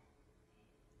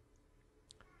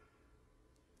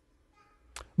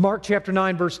 Mark chapter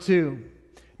 9, verse 2.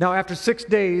 Now after 6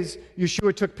 days,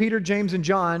 Yeshua took Peter, James, and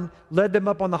John, led them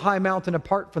up on the high mountain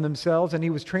apart from themselves, and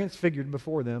He was transfigured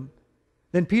before them.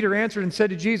 Then Peter answered and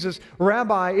said to Jesus,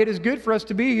 Rabbi, it is good for us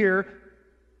to be here.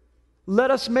 Let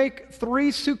us make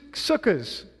 3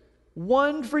 sukkahs,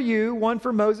 one for you, one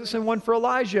for Moses, and one for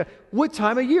Elijah. What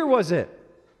time of year was it?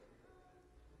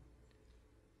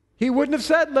 He wouldn't have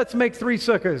said, let's make 3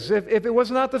 sukkahs if it was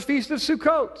not the Feast of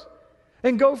Sukkot.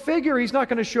 And go figure, He's not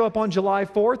going to show up on July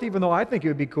 4th, even though I think it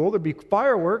would be cool. There'd be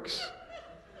fireworks.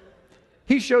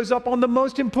 He shows up on the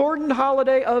most important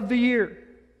holiday of the year.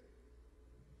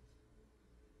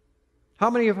 How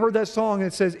many have heard that song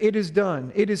that says, it is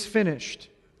done, it is finished,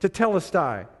 to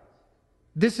Telestai?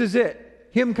 This is it.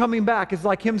 Him coming back is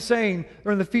like Him saying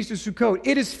during the Feast of Sukkot,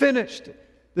 it is finished.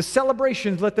 The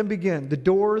celebrations, let them begin. The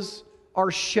doors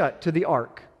are shut to the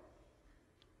ark.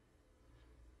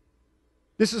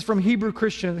 This is from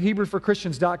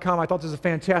HebrewForChristians.com. I thought this was a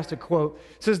fantastic quote.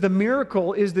 It says, the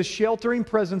miracle is the sheltering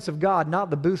presence of God, not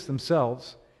the booths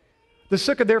themselves. The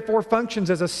sukkah therefore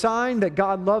functions as a sign that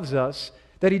God loves us,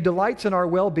 that He delights in our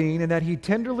well-being, and that He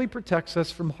tenderly protects us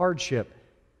from hardship.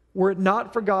 Were it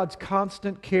not for God's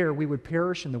constant care, we would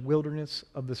perish in the wilderness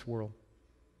of this world.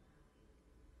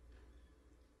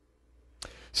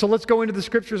 So let's go into the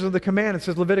scriptures of the command. It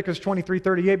says, Leviticus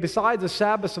 23:38, besides the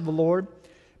Sabbaths of the Lord,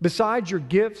 besides your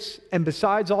gifts, and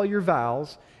besides all your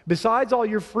vows, besides all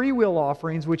your free will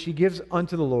offerings which He gives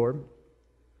unto the Lord,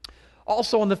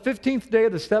 also on the 15th day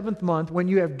of the 7th month, when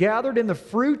you have gathered in the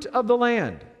fruit of the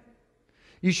land,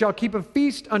 you shall keep a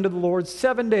feast unto the Lord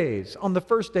 7 days. On the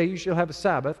first day you shall have a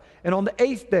Sabbath, and on the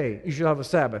 8th day you shall have a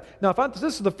Sabbath. Now, if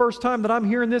this is the first time that I'm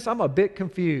hearing this, I'm a bit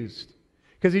confused.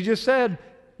 Because He just said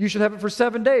you should have it for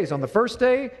 7 days. On the first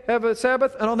day, have a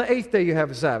Sabbath, and on the 8th day you have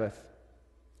a Sabbath.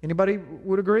 Anybody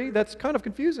would agree? That's kind of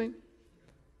confusing.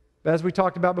 But as we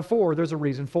talked about before, there's a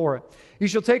reason for it. You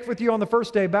shall take with you on the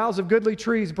first day boughs of goodly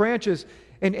trees, branches,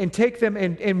 and take them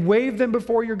and wave them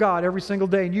before your God every single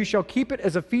day. And you shall keep it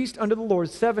as a feast unto the Lord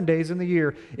 7 days in the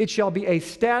year. It shall be a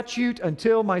statute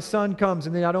until my Son comes,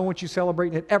 and then I don't want you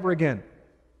celebrating it ever again.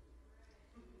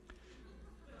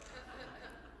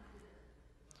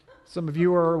 Some of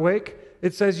you are awake.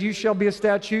 It says you shall be a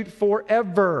statute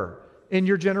forever. in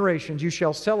your generations. You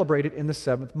shall celebrate it in the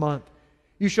 7th month.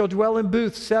 You shall dwell in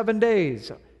booths 7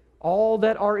 days. All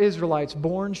that are Israelites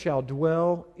born shall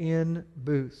dwell in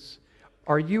booths.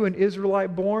 Are you an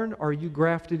Israelite born, or are you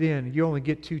grafted in? You only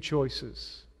get 2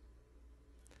 choices.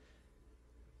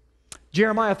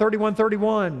 Jeremiah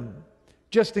 31:31,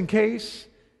 just in case,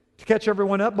 to catch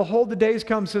everyone up, behold, the days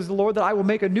come, says the Lord, that I will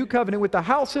make a new covenant with the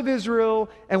house of Israel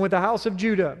and with the house of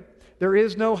Judah. There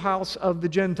is no house of the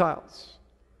Gentiles.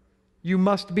 You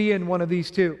must be in one of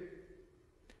these 2.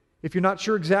 If you're not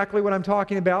sure exactly what I'm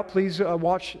talking about, please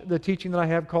watch the teaching that I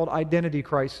have called Identity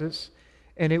Crisis,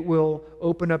 and it will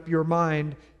open up your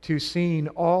mind to seeing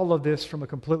all of this from a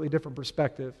completely different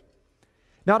perspective.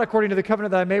 Not according to the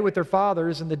covenant that I made with their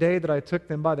fathers in the day that I took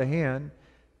them by the hand,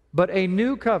 but a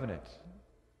new covenant.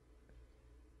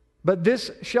 But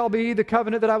this shall be the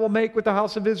covenant that I will make with the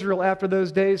house of Israel after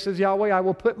those days, says Yahweh. I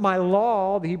will put my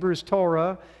law, the Hebrew is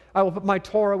Torah, I will put my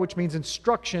Torah, which means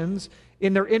instructions,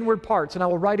 in their inward parts, and I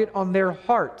will write it on their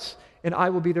hearts, and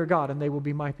I will be their God, and they will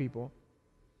be my people.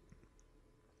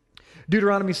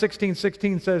 Deuteronomy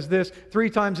 16:16 says this,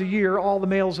 3 times a year all the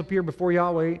males appear before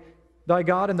Yahweh, thy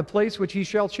God, in the place which he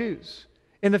shall choose.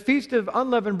 In the feast of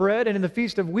unleavened bread, and in the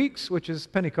feast of weeks, which is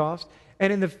Pentecost,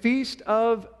 and in the feast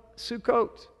of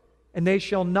Sukkot. And they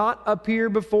shall not appear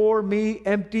before me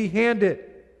empty-handed.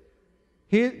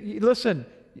 Listen,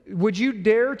 would you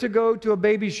dare to go to a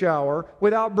baby shower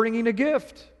without bringing a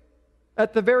gift?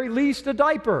 At the very least, a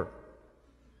diaper.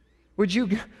 Would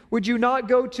you not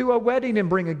go to a wedding and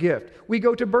bring a gift? We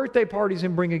go to birthday parties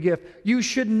and bring a gift. You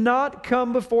should not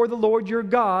come before the Lord your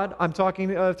God, I'm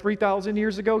talking 3,000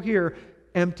 years ago here,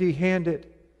 empty-handed.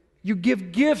 You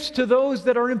give gifts to those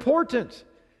that are important,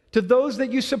 to those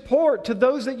that you support, to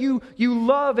those that you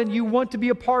love and you want to be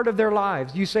a part of their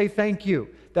lives. You say thank you.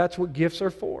 That's what gifts are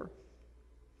for.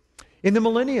 In the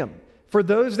millennium, for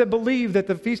those that believe that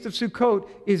the Feast of Sukkot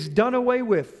is done away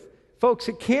with, folks,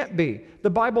 it can't be. The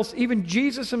Bible, even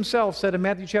Jesus himself said in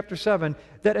Matthew chapter 7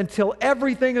 that until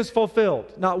everything is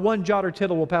fulfilled, not one jot or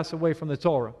tittle will pass away from the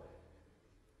Torah.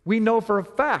 We know for a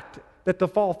fact that the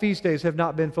fall feast days have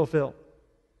not been fulfilled.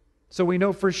 So we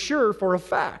know for sure, for a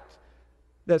fact,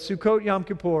 that Sukkot, Yom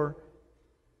Kippur,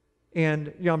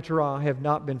 and Yom Teruah have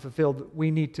not been fulfilled.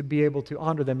 We need to be able to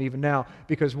honor them even now.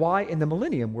 Because why? In the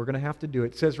millennium, we're going to have to do it.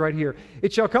 It says right here,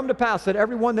 it shall come to pass that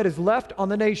everyone that is left on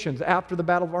the nations after the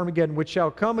battle of Armageddon, which shall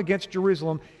come against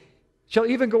Jerusalem, shall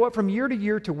even go up from year to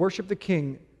year to worship the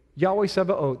King, Yahweh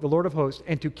Sabaoth, the Lord of hosts,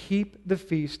 and to keep the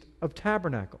Feast of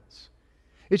Tabernacles.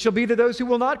 It shall be to those who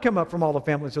will not come up from all the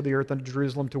families of the earth unto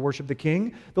Jerusalem to worship the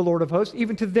King, the Lord of hosts,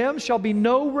 even to them shall be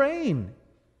no rain.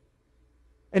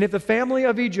 And if the family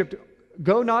of Egypt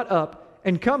go not up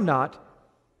and come not,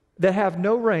 that have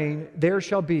no rain, there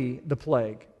shall be the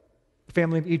plague. The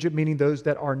family of Egypt meaning those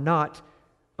that are not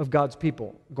of God's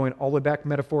people, going all the way back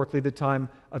metaphorically the time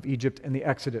of Egypt and the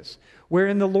Exodus.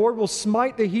 Wherein the Lord will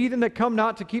smite the heathen that come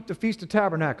not to keep the Feast of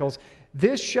Tabernacles.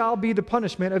 This shall be the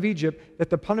punishment of Egypt, that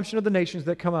the punishment of the nations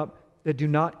that come up that do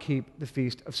not keep the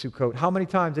Feast of Sukkot. How many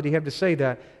times did he have to say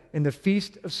that in the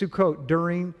Feast of Sukkot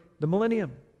during the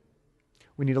millennium?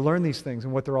 We need to learn these things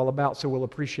and what they're all about, so we'll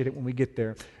appreciate it when we get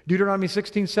there. Deuteronomy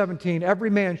 16:17, every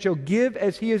man shall give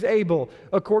as he is able,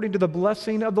 according to the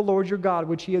blessing of the Lord your God,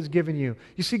 which he has given you.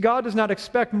 You see, God does not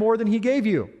expect more than he gave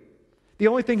you. The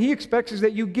only thing he expects is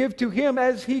that you give to him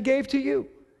as he gave to you.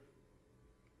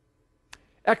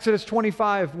 Exodus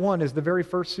 25:1 is the very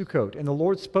first Sukkot. And the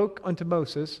Lord spoke unto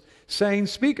Moses, saying,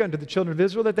 speak unto the children of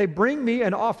Israel, that they bring me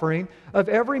an offering of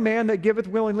every man that giveth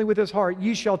willingly with his heart.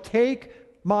 Ye shall take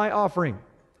my offering.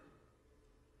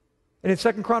 And in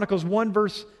 2 Chronicles 1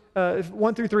 verse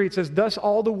 1 through 3, it says, thus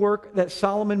all the work that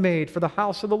Solomon made for the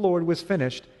house of the Lord was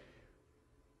finished.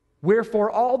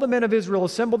 Wherefore all the men of Israel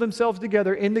assembled themselves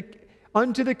together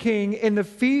unto the king in the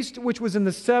feast which was in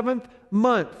the 7th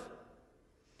month.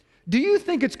 Do you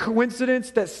think it's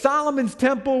coincidence that Solomon's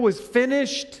temple was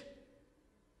finished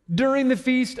during the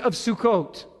feast of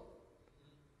Sukkot?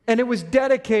 And it was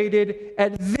dedicated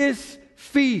at this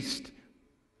feast.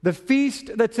 The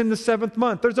feast that's in the 7th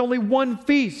month. There's only one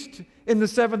feast in the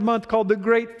 7th month called the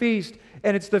Great Feast,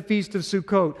 and it's the Feast of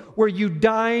Sukkot, where you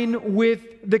dine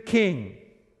with the king.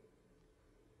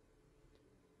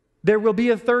 There will be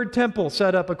a 3rd temple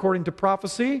set up according to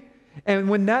prophecy, and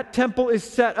when that temple is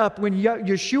set up, when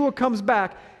Yeshua comes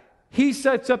back, he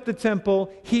sets up the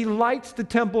temple, he lights the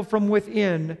temple from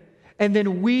within, and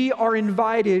then we are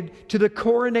invited to the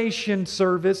coronation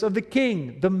service of the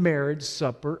king, the marriage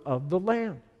supper of the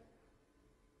Lamb.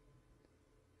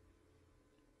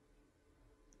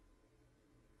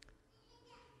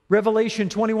 Revelation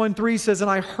 21:3 says,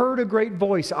 "And I heard a great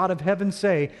voice out of heaven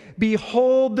say,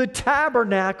 Behold, the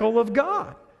tabernacle of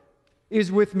God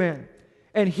is with men,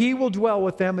 and he will dwell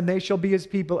with them, and they shall be his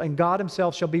people, and God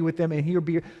himself shall be with them, and he will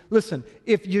be..." Listen,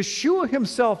 if Yeshua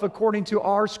himself, according to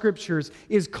our scriptures,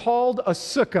 is called a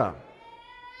sukkah,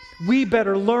 we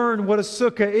better learn what a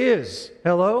sukkah is.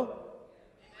 Hello?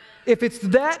 If it's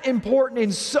that important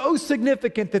and so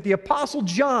significant that the Apostle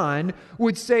John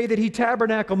would say that he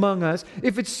tabernacled among us,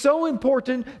 if it's so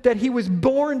important that he was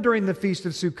born during the Feast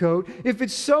of Sukkot, if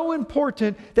it's so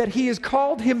important that he has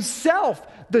called himself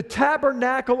the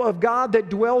tabernacle of God that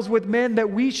dwells with men, that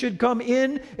we should come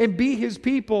in and be his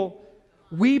people,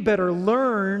 we better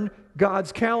learn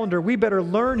God's calendar. We better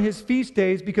learn his feast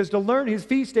days, because to learn his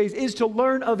feast days is to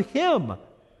learn of him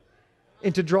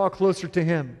and to draw closer to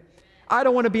him. I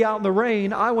don't want to be out in the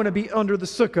rain. I want to be under the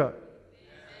sukkah.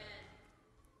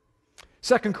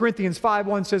 2 Corinthians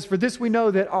 5:1 says, "For this we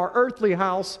know that our earthly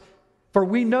house, for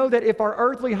we know that if our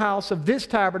earthly house of this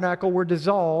tabernacle were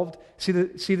dissolved,"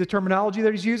 see the terminology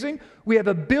that he's using? "We have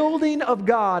a building of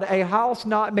God, a house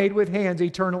not made with hands,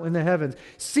 eternal in the heavens."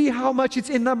 See how much it's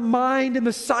in the mind and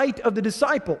the sight of the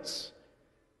disciples.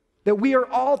 That we are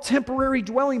all temporary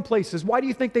dwelling places. Why do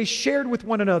you think they shared with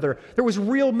one another? There was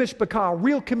real mishpachah,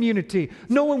 real community.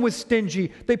 No one was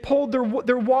stingy. They pulled their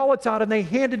wallets out and they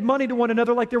handed money to one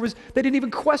another like they didn't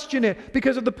even question it,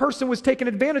 because if the person was taking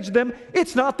advantage of them,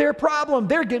 it's not their problem.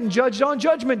 They're getting judged on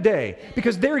Judgment Day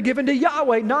because they're given to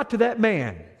Yahweh, not to that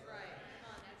man.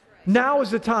 Now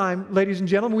is the time, ladies and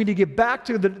gentlemen, we need to get back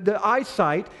to the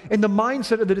eyesight and the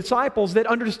mindset of the disciples that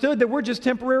understood that we're just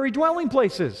temporary dwelling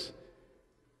places.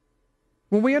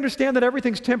 When we understand that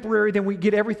everything's temporary, then we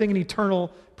get everything in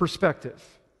eternal perspective.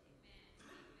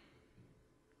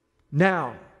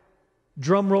 Now,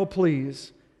 drum roll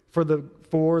please, for the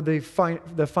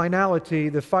finality,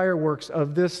 the fireworks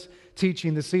of this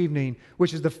teaching this evening,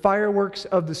 which is the fireworks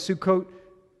of the Sukkot,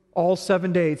 all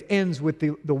 7 days, ends with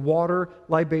the water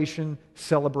libation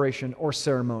celebration or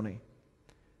ceremony.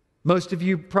 Most of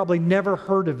you probably never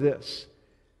heard of this,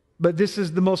 but this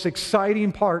is the most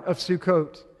exciting part of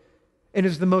Sukkot. And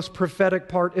is the most prophetic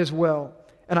part as well.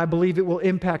 And I believe it will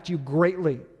impact you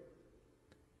greatly.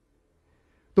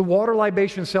 The water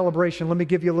libation celebration, let me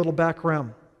give you a little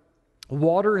background.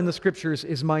 Water in the scriptures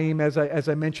is ma'im, as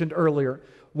I mentioned earlier.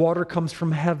 Water comes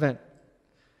from heaven.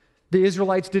 The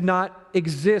Israelites did not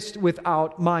exist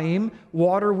without ma'im.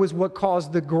 Water was what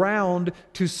caused the ground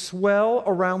to swell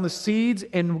around the seeds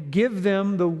and give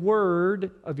them the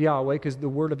word of Yahweh, because the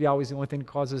word of Yahweh is the only thing that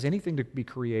causes anything to be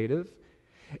creative.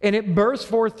 And it burst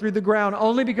forth through the ground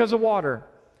only because of water.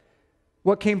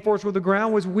 What came forth through the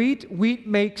ground was wheat. Wheat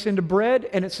makes into bread,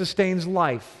 and it sustains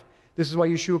life. This is why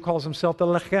Yeshua calls himself the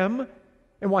Lechem,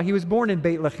 and why he was born in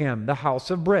Beit Lechem, the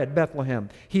house of bread, Bethlehem.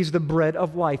 He's the bread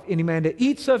of life. Any man that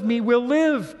eats of me will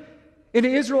live. In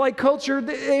the Israelite culture,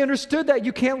 they understood that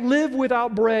you can't live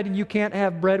without bread, and you can't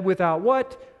have bread without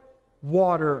what?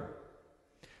 Water.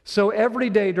 So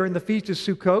every day during the Feast of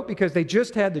Sukkot, because they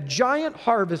just had the giant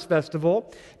harvest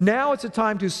festival, now it's a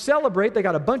time to celebrate. They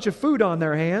got a bunch of food on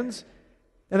their hands,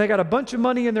 and they got a bunch of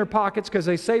money in their pockets because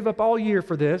they save up all year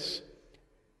for this,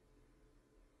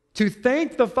 to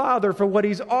thank the Father for what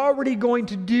he's already going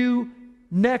to do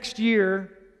next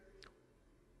year.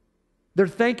 They're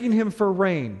thanking him for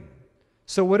rain.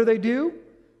 So what do?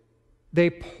 They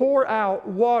pour out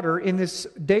water in this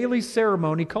daily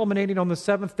ceremony, culminating on the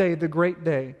seventh day, the great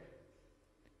day.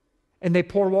 And they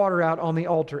pour water out on the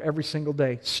altar every single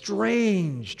day.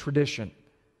 Strange tradition.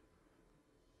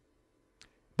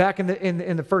 Back in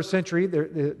the first century,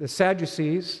 the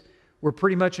Sadducees were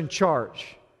pretty much in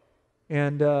charge.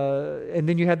 And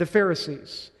then you had the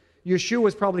Pharisees. Yeshua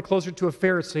was probably closer to a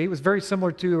Pharisee. He was very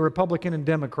similar to a Republican and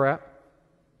Democrat.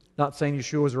 Not saying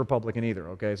Yeshua was a Republican either,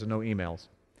 okay? So no emails.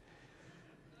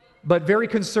 But very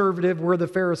conservative were the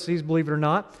Pharisees, believe it or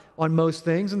not, on most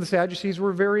things. And the Sadducees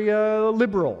were very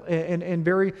liberal and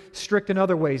very strict in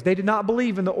other ways. They did not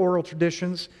believe in the oral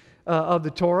traditions of the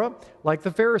Torah like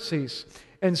the Pharisees.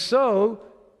 And so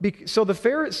the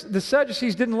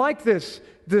Sadducees didn't like this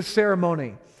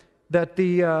ceremony that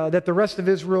the rest of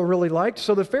Israel really liked.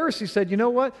 So the Pharisees said, you know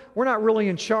what? We're not really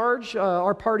in charge.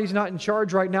 Our party's not in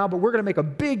charge right now, but we're going to make a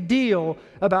big deal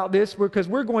about this because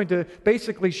we're going to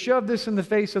basically shove this in the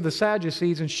face of the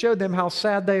Sadducees and show them how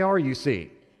sad they are, you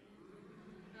see.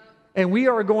 And we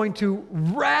are going to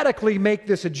radically make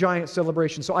this a giant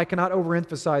celebration. So I cannot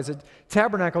overemphasize it.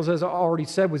 Tabernacles, as I already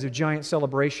said, was a giant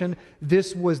celebration.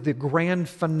 This was the grand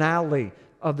finale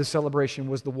of the celebration,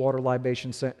 was the water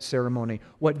libation ceremony.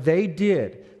 What they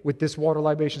did with this water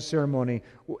libation ceremony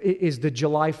is the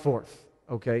July 4th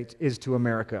okay, is to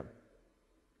America.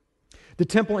 The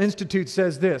Temple Institute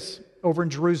says this over in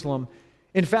Jerusalem.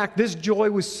 In fact, this joy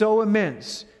was so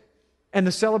immense and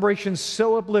the celebration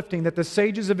so uplifting that the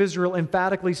sages of Israel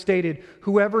emphatically stated,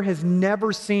 whoever has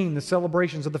never seen the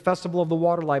celebrations of the festival of the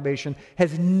water libation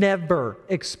has never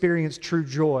experienced true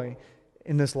joy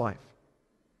in this life.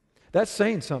 That's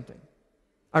saying something.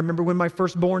 I remember when my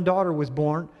firstborn daughter was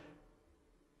born.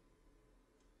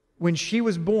 When she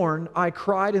was born, I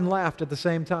cried and laughed at the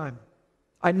same time.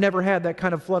 I never had that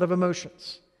kind of flood of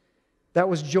emotions. That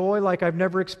was joy like I've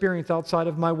never experienced outside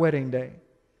of my wedding day.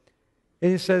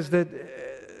 And it says that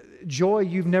joy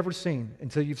you've never seen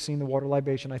until you've seen the water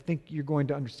libation. I think you're going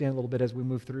to understand a little bit as we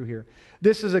move through here.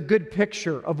 This is a good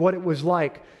picture of what it was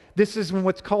like. This is in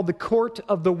what's called the court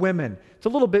of the women. It's a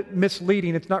little bit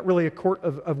misleading. It's not really a court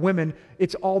of women.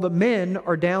 It's all the men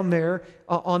are down there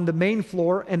on the main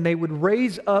floor, and they would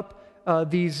raise up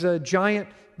these giant,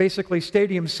 basically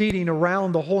stadium seating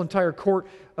around the whole entire court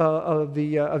of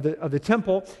the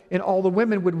temple, and all the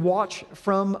women would watch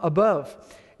from above.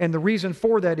 And the reason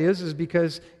for that is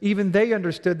because even they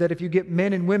understood that if you get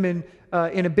men and women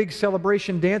in a big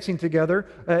celebration dancing together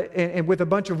and with a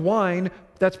bunch of wine,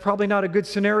 that's probably not a good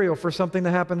scenario for something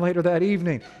to happen later that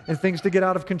evening and things to get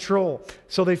out of control.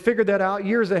 So they figured that out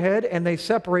years ahead, and they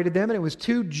separated them, and it was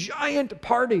two giant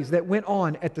parties that went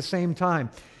on at the same time.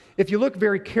 If you look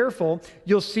very careful,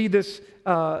 you'll see this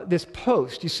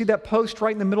post. You see that post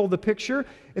right in the middle of the picture?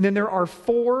 And then there are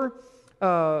four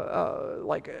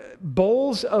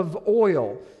bowls of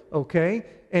oil, okay?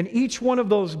 And each one of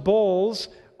those bowls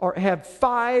have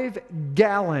 5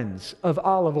 gallons of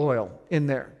olive oil in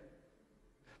there.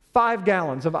 5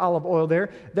 gallons of olive oil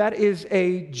there. That is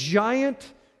a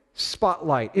giant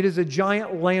spotlight. It is a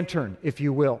giant lantern, if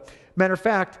you will. Matter of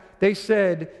fact, they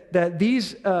said that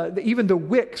these, even the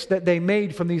wicks that they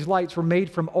made from these lights were made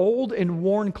from old and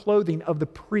worn clothing of the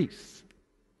priests.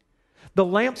 The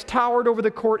lamps towered over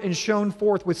the court and shone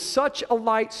forth with such a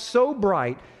light so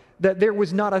bright that there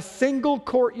was not a single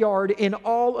courtyard in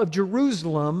all of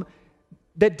Jerusalem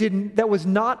that was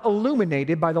not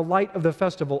illuminated by the light of the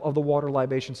festival of the water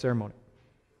libation ceremony.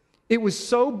 It was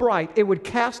so bright, it would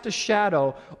cast a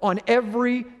shadow on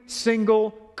every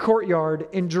single courtyard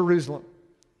in Jerusalem.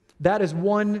 That is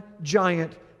one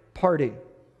giant party.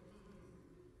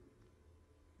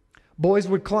 Boys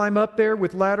would climb up there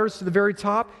with ladders to the very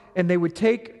top, and they would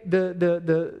take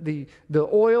the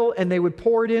oil and they would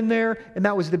pour it in there, and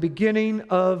that was the beginning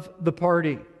of the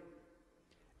party.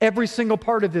 Every single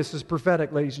part of this is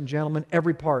prophetic, ladies and gentlemen,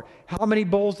 every part. How many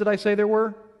bowls did I say there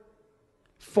were?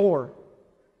 4.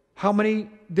 How many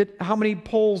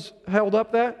poles held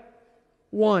up that?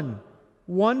 1.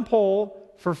 1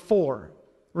 pole for 4.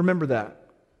 Remember that.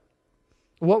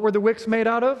 What were the wicks made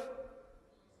out of?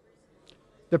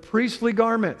 The priestly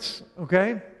garments,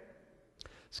 okay?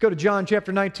 Let's go to John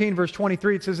chapter 19, verse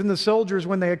 23. It says, "And the soldiers,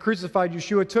 when they had crucified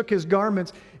Yeshua, took his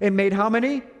garments and made how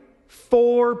many?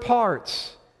 4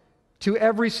 parts. To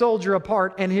every soldier a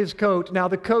part, and his coat. Now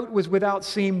the coat was without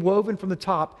seam, woven from the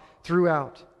top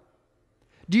throughout."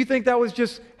 Do you think that was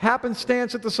just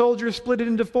happenstance that the soldiers split it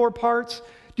into 4 parts?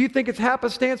 Do you think it's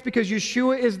happenstance because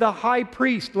Yeshua is the high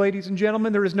priest, ladies and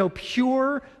gentlemen? There is no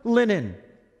pure linen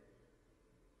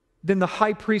than the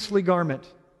high priestly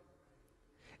garment.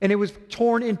 And it was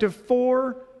torn into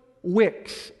 4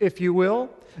 wicks, if you will.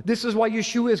 This is why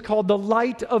Yeshua is called the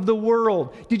light of the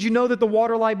world. Did you know that the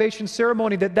water libation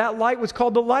ceremony, that light was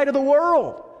called the light of the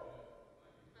world?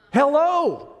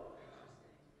 Hello!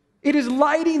 It is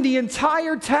lighting the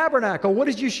entire tabernacle. What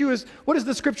does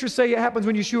the scripture say happens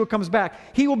when Yeshua comes back?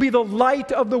 He will be the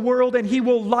light of the world, and he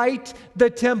will light the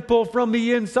temple from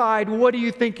the inside. What do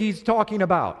you think he's talking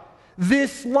about?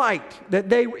 This light that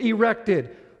they erected,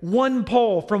 1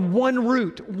 pole from 1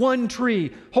 root, 1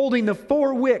 tree, holding the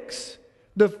 4 wicks,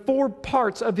 the 4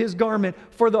 parts of his garment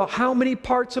for the how many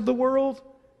parts of the world?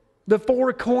 The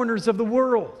 4 corners of the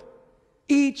world.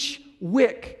 Each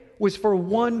wick was for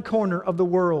 1 corner of the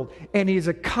world. And he is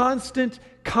a constant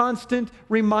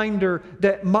reminder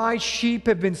that my sheep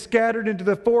have been scattered into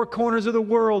the 4 corners of the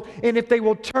world. And if they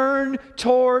will turn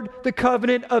toward the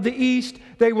covenant of the east,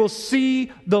 they will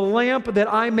see the lamp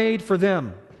that I made for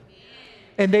them.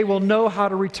 And they will know how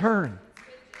to return.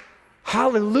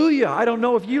 Hallelujah. I don't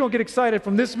know if you don't get excited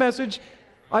from this message.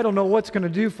 I don't know what's going to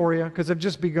do for you because I've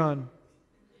just begun.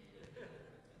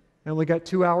 I only got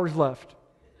 2 hours left.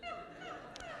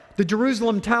 The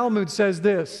Jerusalem Talmud says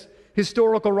this.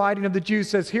 Historical writing of the Jews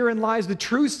says, "Herein lies the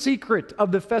true secret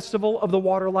of the festival of the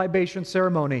water libation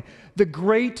ceremony. The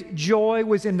great joy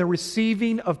was in the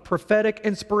receiving of prophetic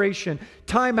inspiration."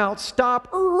 Time out, stop.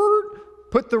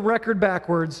 put the record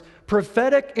backwards.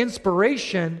 Prophetic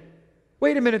inspiration.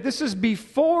 Wait a minute, this is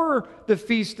before the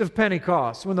Feast of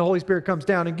Pentecost, when the Holy Spirit comes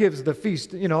down and gives the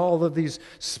feast, all of these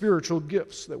spiritual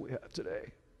gifts that we have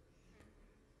today.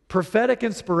 Prophetic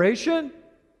inspiration?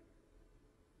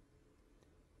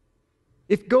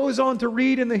 It goes on to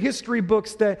read in the history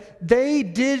books that they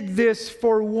did this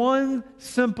for one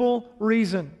simple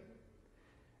reason.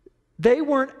 They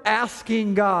weren't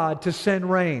asking God to send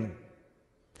rain.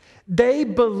 They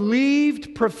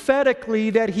believed prophetically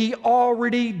that He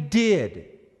already did.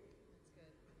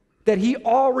 That He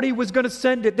already was going to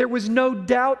send it. There was no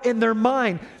doubt in their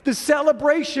mind. The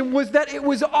celebration was that it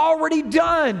was already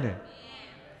done.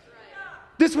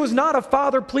 This was not a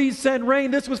Father, please send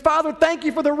rain. This was, Father, thank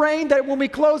you for the rain that when we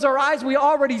close our eyes, we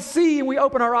already see, and we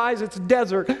open our eyes, it's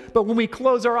desert. But when we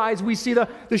close our eyes, we see the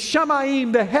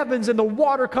Shamayim, the heavens, and the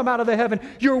water come out of the heaven.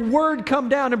 Your word come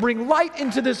down and bring light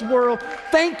into this world.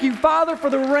 Thank you, Father,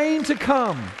 for the rain to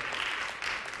come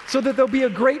so that there'll be a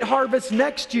great harvest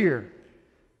next year.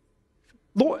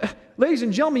 Lord, ladies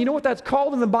and gentlemen, you know what that's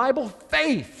called in the Bible?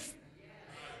 Faith.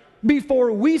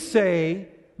 Before we say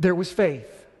there was faith.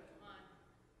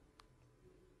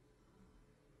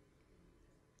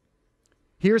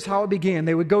 Here's how it began.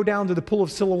 They would go down to the pool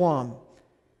of Siloam.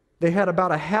 They had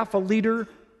about a half a liter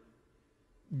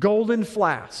golden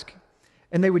flask,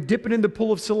 and they would dip it in the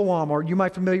pool of Siloam, or you might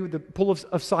be familiar with the pool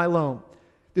of Siloam.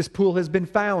 This pool has been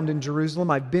found in Jerusalem.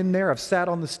 I've been there. I've sat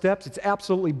on the steps. It's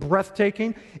absolutely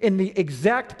breathtaking. In the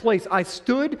exact place, I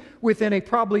stood within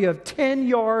probably a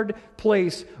 10-yard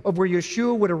place of where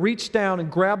Yeshua would have reached down and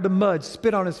grabbed the mud,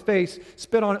 spit on his face,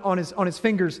 spit on his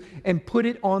fingers, and put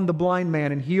it on the blind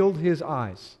man and healed his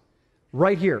eyes.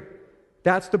 Right here.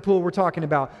 That's the pool we're talking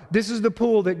about. This is the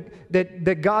pool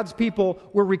that God's people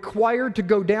were required to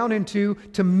go down into,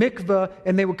 to mikvah,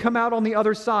 and they would come out on the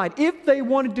other side. If they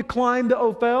wanted to climb the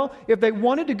Ophel, if they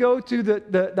wanted to go to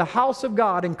the house of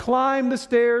God and climb the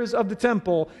stairs of the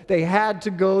temple, they had to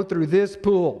go through this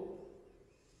pool.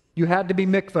 You had to be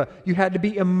mikvah. You had to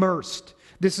be immersed.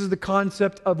 This is the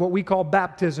concept of what we call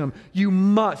baptism. You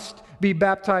must be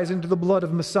baptized into the blood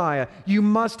of Messiah. You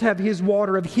must have His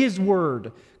water of His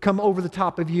word come over the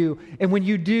top of you. And when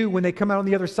you do, when they come out on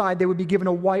the other side, they would be given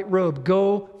a white robe.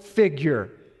 Go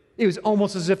figure. It was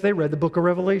almost as if they read the book of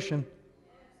Revelation.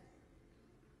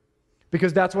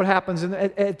 Because that's what happens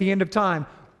at the end of time.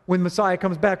 When Messiah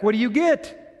comes back, what do you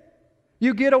get?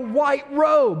 You get a white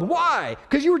robe. Why?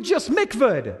 Because you were just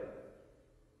mikvahed.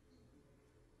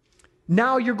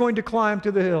 Now you're going to climb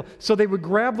to the hill. So they would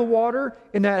grab the water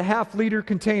in that half-liter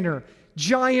container.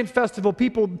 Giant festival.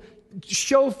 People,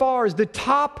 shofars, the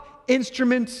top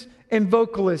instruments and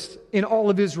vocalists in all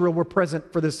of Israel were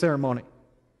present for this ceremony.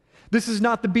 This is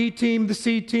not the B team, the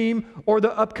C team, or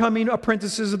the upcoming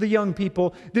apprentices of the young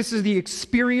people. This is the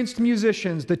experienced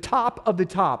musicians, the top of the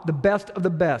top, the best of the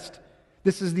best.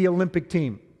 This is the Olympic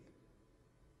team.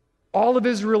 All of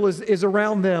Israel is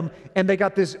around them, and they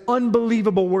got this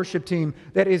unbelievable worship team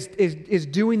that is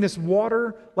doing this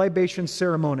water libation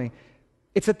ceremony.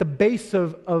 It's at the base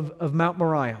of Mount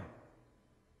Moriah.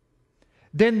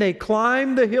 Then they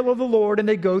climb the hill of the Lord, and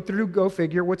they go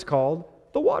figure, what's called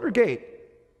the water gate.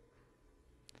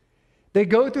 They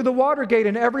go through the water gate,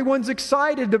 and everyone's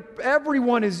excited.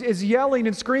 Everyone is yelling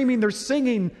and screaming. They're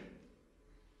singing,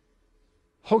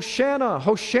 Hosanna,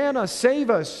 Hosanna,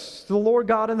 save us, the Lord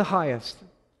God in the highest.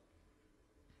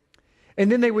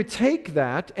 And then they would take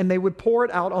that and they would pour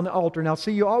it out on the altar. Now,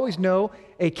 see, you always know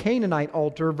a Canaanite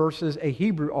altar versus a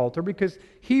Hebrew altar, because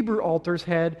Hebrew altars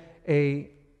had a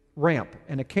ramp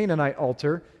and a Canaanite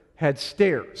altar had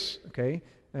stairs, okay?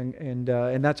 And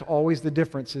that's always the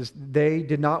difference, is they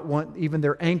did not want even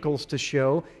their ankles to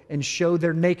show and show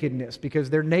their nakedness,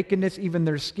 because their nakedness, even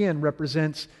their skin,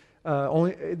 represents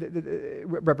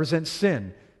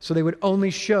sin. So they would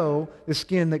only show the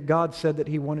skin that God said that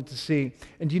He wanted to see.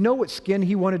 And do you know what skin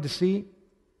He wanted to see?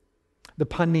 The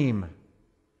panim.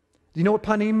 Do you know what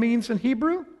panim means in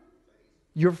Hebrew?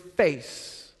 Your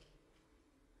face.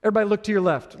 Everybody look to your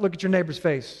left. Look at your neighbor's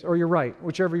face, or your right,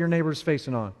 whichever your neighbor's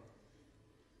facing on.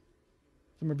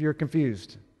 Some of you are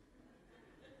confused.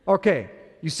 Okay,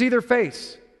 you see their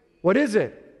face. What is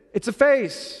it? It's a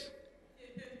face.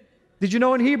 Did you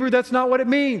know in Hebrew that's not what it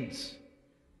means?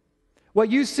 What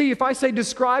you see, if I say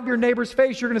describe your neighbor's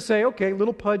face, you're going to say, okay,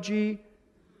 little pudgy,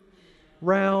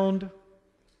 round,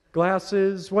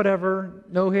 glasses, whatever,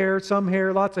 no hair, some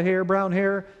hair, lots of hair, brown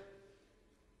hair,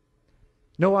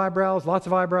 no eyebrows, lots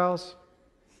of eyebrows.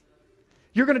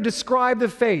 You're going to describe the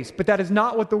face, but that is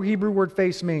not what the Hebrew word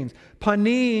face means.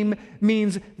 Panim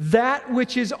means that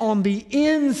which is on the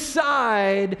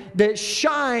inside that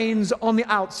shines on the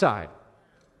outside.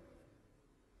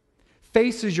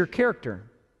 Face is your character.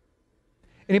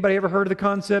 Anybody ever heard of the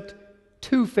concept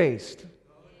two-faced?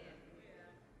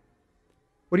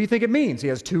 What do you think it means? He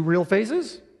has two real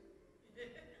faces?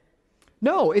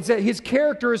 No, it's that his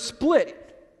character is split.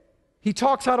 He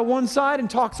talks out of one side and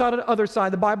talks out of the other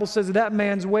side. The Bible says that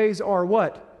man's ways are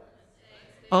what?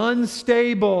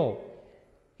 Unstable.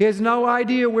 He has no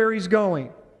idea where he's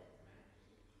going.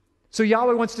 So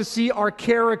Yahweh wants to see our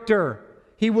character.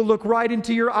 He will look right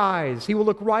into your eyes. He will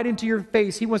look right into your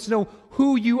face. He wants to know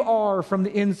who you are from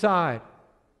the inside.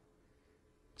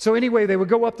 So anyway, they would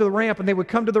go up to the ramp, and they would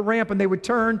come to the ramp, and they would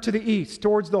turn to the east,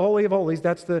 towards the Holy of Holies.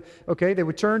 They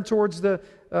would turn towards to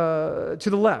the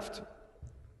left.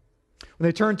 When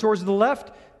they turned towards the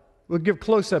left, we'll give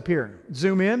close up here.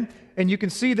 Zoom in, and you can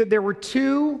see that there were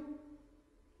two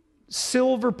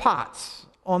silver pots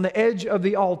on the edge of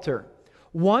the altar.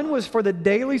 One was for the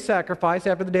daily sacrifice.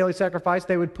 After the daily sacrifice,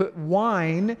 they would put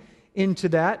wine into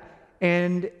that.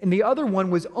 And the other one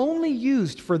was only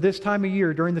used for this time of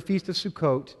year during the Feast of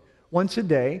Sukkot. Once a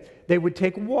day, they would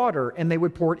take water and they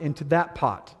would pour it into that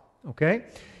pot. Okay?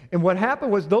 And what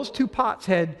happened was those two pots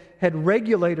had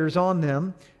regulators on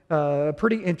them.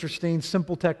 Pretty interesting,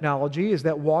 simple technology is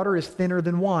that water is thinner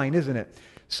than wine, isn't it?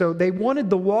 So they wanted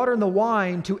the water and the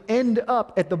wine to end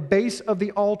up at the base of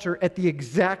the altar at the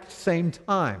exact same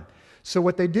time. So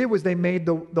what they did was they made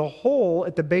the hole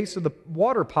at the base of the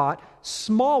water pot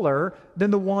smaller than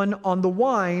the one on the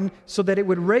wine so that it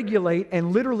would regulate,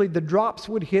 and literally the drops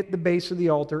would hit the base of the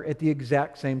altar at the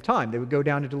exact same time. They would go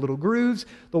down into little grooves,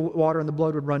 the water and the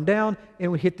blood would run down, and it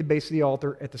would hit the base of the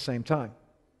altar at the same time.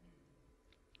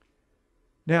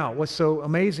 Now, what's so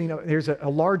amazing, here's a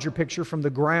larger picture from the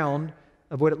ground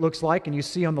of what it looks like, and you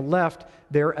see on the left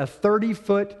there a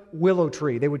 30-foot willow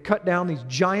tree. They would cut down these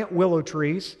giant willow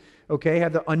trees, okay,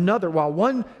 while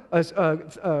one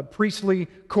priestly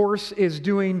course is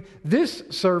doing this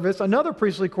service, another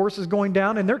priestly course is going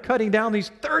down, and they're cutting down these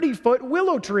 30-foot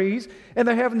willow trees, and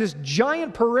they're having this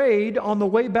giant parade on the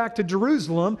way back to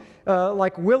Jerusalem,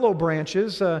 like willow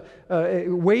branches,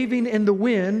 waving in the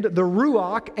wind, the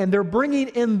Ruach, and they're bringing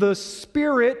in the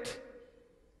Spirit,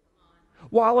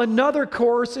 while another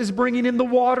course is bringing in the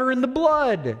water and the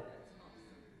blood.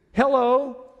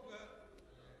 Hello?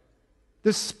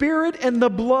 The Spirit and the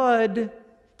blood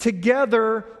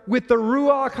together with the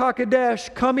Ruach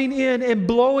HaKodesh coming in and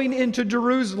blowing into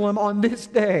Jerusalem on this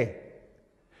day.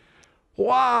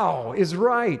 Wow, is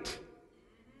right.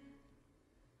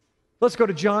 Let's go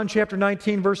to John chapter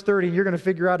 19, verse 30. You're going to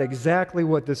figure out exactly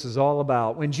what this is all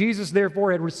about. When Jesus,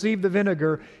 therefore, had received the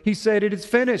vinegar, he said, "It is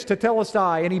finished,"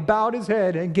 tetelestai, and he bowed his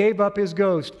head and gave up his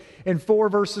ghost. And 4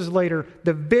 verses later,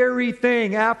 the very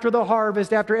thing after the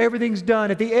harvest, after everything's done,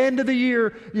 at the end of the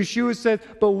year, Yeshua said,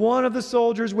 "But one of the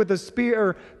soldiers with a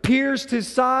spear pierced his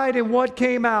side, and what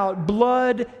came out?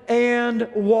 Blood and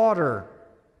water."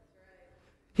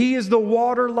 He is the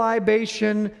water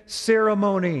libation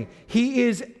ceremony. He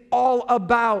is all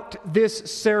about this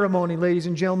ceremony, ladies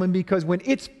and gentlemen, because when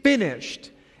it's finished,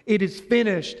 it is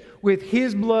finished with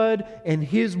His blood and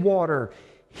His water.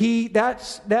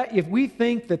 If we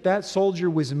think that soldier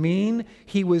was mean,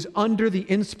 he was under the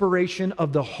inspiration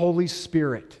of the Holy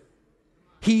Spirit.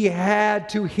 He had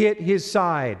to hit his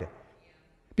side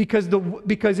because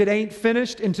it ain't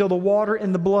finished until the water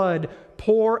and the blood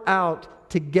pour out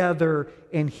together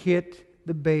and hit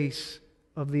the base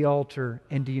of the altar.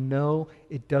 And do you know,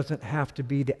 it doesn't have to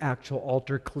be the actual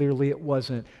altar. Clearly it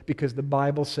wasn't, because the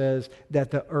Bible says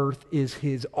that the earth is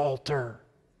His altar.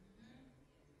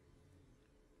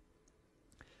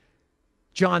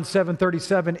 John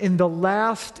 7:37, in the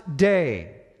last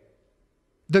day,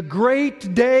 the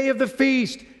great day of the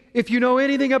feast. If you know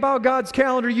anything about God's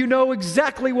calendar, you know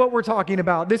exactly what we're talking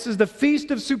about. This is the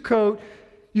Feast of Sukkot.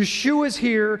 Yeshua's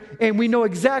here, and we know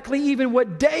exactly even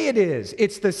what day it is.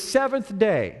 It's the 7th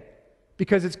day,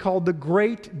 because it's called the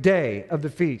great day of the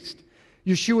feast.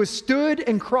 Yeshua stood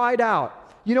and cried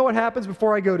out. You know what happens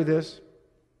before I go to this?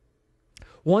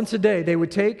 Once a day, they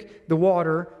would take the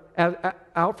water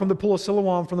out from the pool of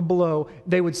Siloam, from the below.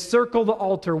 They would circle the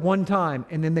altar one time,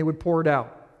 and then they would pour it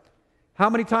out. How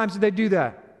many times did they do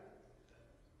that?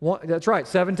 That's right,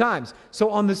 7 times. So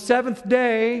on the 7th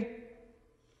day,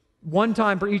 one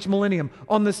time for each millennium.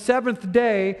 On the 7th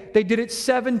day, they did it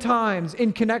 7 times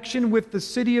in connection with the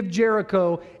city of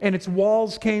Jericho, and its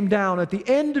walls came down. At the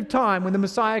end of time, when the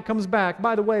Messiah comes back,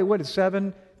 by the way, what is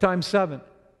 7 times 7?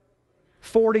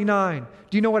 49.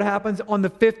 Do you know what happens on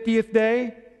the 50th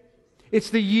day?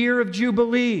 It's the year of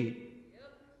Jubilee.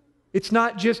 It's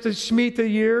not just a Shemitah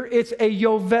year, it's a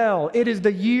Yovel. It is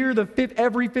the year,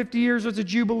 every 50 years is a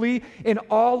Jubilee, and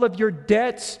all of your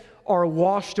debts are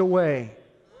washed away.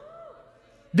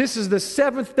 This is the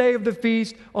 7th day of the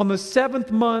feast on the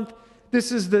 7th month.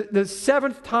 This is the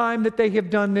 7th time that they have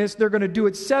done this. They're going to do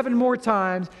it 7 more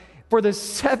times for the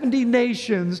 70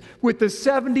 nations with the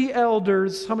 70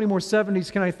 elders. How many more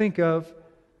 70s can I think of?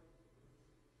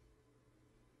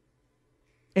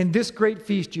 In this great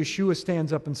feast, Yeshua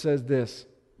stands up and says this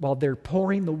while they're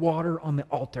pouring the water on the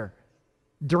altar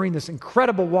during this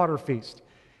incredible water feast.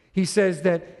 He says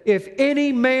that if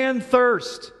any man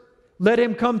thirst, let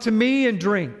him come to me and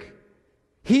drink.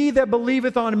 He that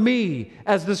believeth on me,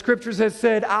 as the Scriptures has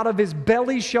said, out of his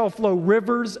belly shall flow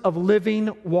rivers of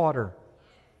living water.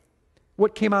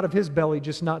 What came out of his belly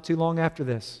just not too long after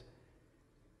this?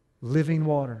 Living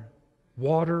water.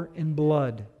 Water and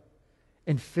blood.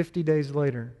 And 50 days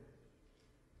later,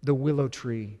 the willow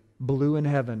tree blew in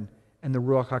heaven, and the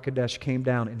Ruach HaKodesh came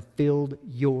down and filled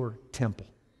your temple.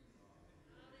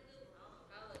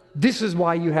 This is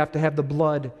why you have to have the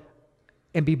blood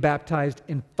and be baptized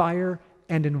in fire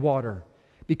and in water.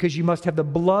 Because you must have the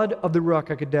blood of the Ruach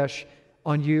HaKodesh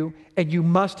on you, and you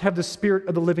must have the Spirit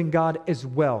of the living God as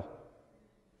well.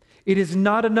 It is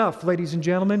not enough, ladies and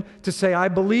gentlemen, to say, I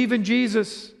believe in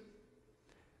Jesus.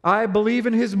 I believe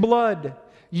in His blood.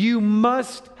 You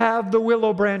must have the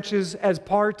willow branches as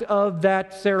part of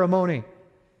that ceremony.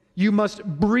 You must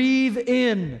breathe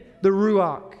in the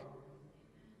Ruach.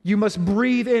 You must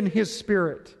breathe in His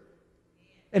Spirit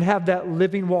and have that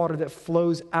living water that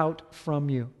flows out from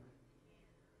you.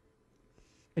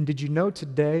 And did you know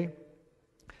today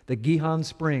the Gihon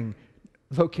Spring,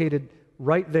 located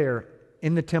right there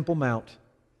in the Temple Mount,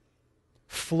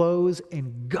 flows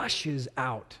and gushes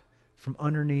out from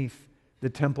underneath the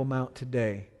Temple Mount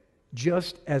today,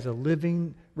 just as a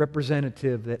living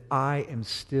representative that I am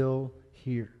still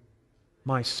here.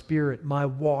 My Spirit, my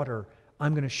water,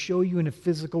 I'm going to show you in a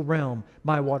physical realm,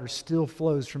 my water still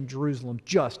flows from Jerusalem.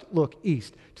 Just look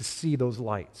east to see those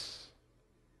lights.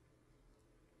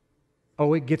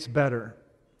 Oh, it gets better.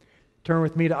 Turn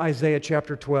with me to Isaiah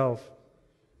chapter 12.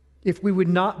 If we would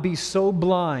not be so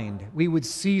blind, we would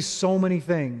see so many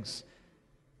things.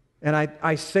 And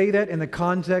I say that in the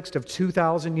context of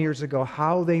 2,000 years ago,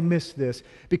 how they missed this,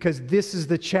 because this is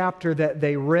the chapter that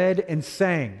they read and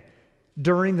sang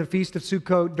during the Feast of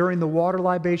Sukkot, during the water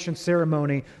libation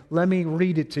ceremony. Let me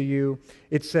read it to you.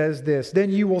 It says this, then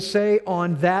you will say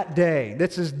on that day,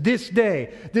 this is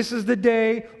the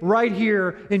day right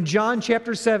here in John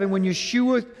chapter 7 when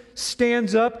Yeshua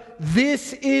stands up.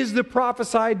 This is the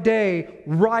prophesied day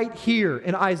right here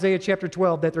in Isaiah chapter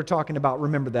 12 that they're talking about.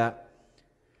 Remember that.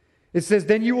 It says,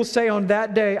 then you will say on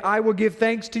that day, I will give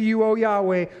thanks to you, O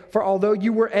Yahweh, for although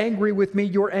you were angry with me,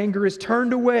 your anger is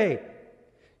turned away.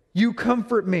 You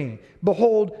comfort me.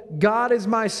 Behold, God is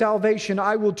my salvation.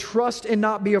 I will trust and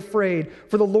not be afraid.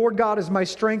 For the Lord God is my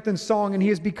strength and song, and He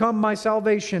has become my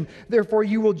salvation. Therefore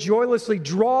you will joyously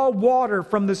draw water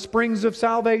from the springs of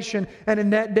salvation. And in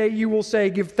that day you will say,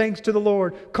 give thanks to the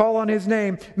Lord. Call on His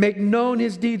name. Make known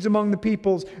His deeds among the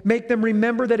peoples. Make them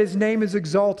remember that His name is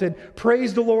exalted.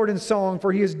 Praise the Lord in song,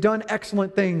 for He has done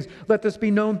excellent things. Let this be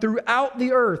known throughout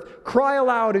the earth. Cry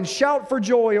aloud and shout for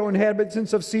joy, O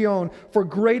inhabitants of Sion, for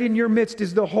great in your midst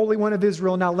is the Holy One of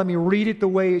Israel. Now let me read it the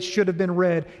way it should have been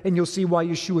read, and you'll see why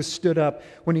Yeshua stood up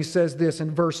when he says this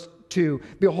in verse 2.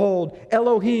 Behold,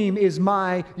 Elohim is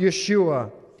my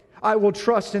Yeshua. I will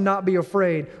trust and not be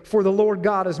afraid, for the Lord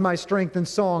God is my strength and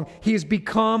song. He has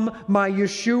become my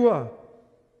Yeshua.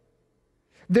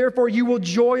 Therefore you will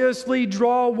joyously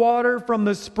draw water from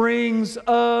the springs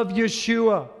of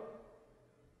Yeshua.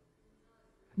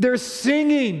 They're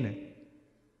singing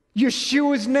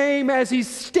Yeshua's name as He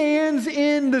stands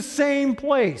in the same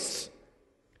place.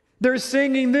 They're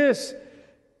singing this.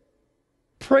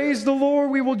 Praise the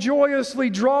Lord, we will joyously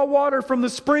draw water from the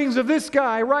springs of this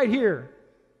guy right here.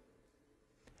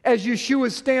 As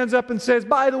Yeshua stands up and says,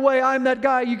 by the way, I'm that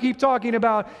guy you keep talking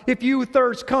about. If you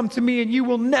thirst, come to me and you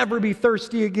will never be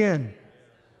thirsty again.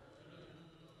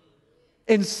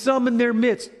 And some in their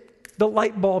midst, the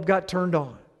light bulb got turned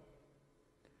on.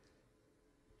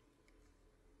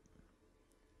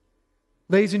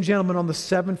 Ladies and gentlemen, on the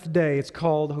 7th day, it's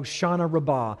called Hoshana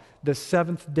Rabbah, the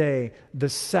 7th day, the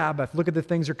Sabbath. Look at the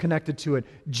things that are connected to it.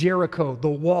 Jericho, the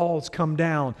walls come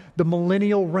down, the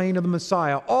millennial reign of the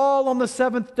Messiah, all on the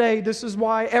 7th day. This is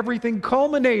why everything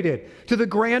culminated to the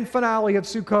grand finale of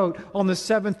Sukkot on the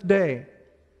 7th day.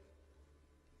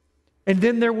 And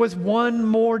then there was one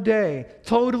more day,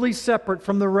 totally separate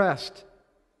from the rest,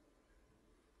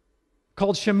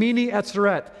 called Shemini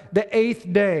Atzeret, the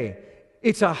 8th day.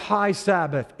 It's a high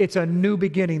Sabbath. It's a new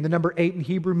beginning. The number 8 in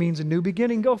Hebrew means a new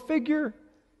beginning. Go figure.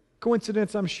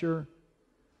 Coincidence, I'm sure.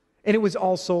 And it was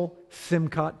also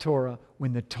Simchat Torah,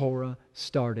 when the Torah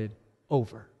started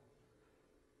over.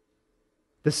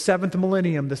 The 7th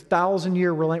millennium, the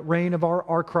 1,000-year reign of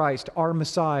our Christ, our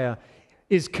Messiah,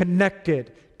 is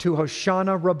connected to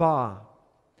Hoshana Rabbah.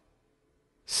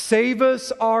 Save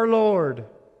us, our Lord.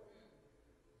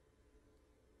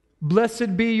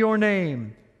 Blessed be your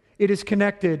name. It is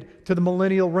connected to the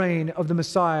millennial reign of the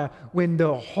Messiah, when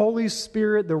the Holy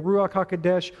Spirit, the Ruach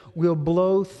HaKodesh, will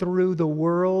blow through the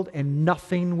world and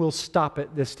nothing will stop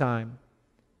it this time.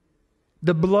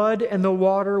 The blood and the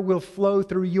water will flow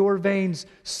through your veins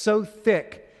so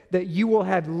thick that you will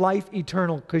have life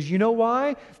eternal. Because you know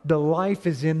why? The life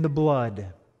is in the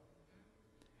blood.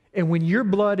 And when your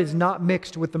blood is not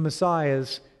mixed with the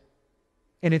Messiah's,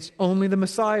 and it's only the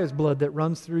Messiah's blood that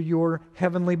runs through your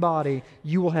heavenly body,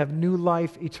 you will have new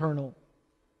life eternal.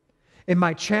 And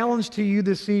my challenge to you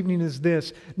this evening is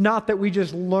this: not that we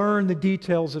just learn the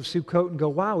details of Sukkot and go,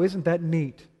 wow, isn't that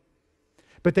neat?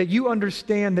 But that you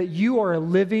understand that you are a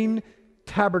living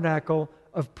tabernacle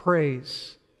of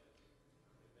praise.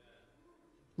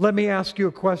 Let me ask you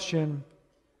a question.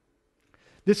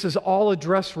 This is all a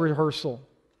dress rehearsal.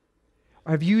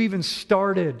 Have you even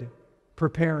started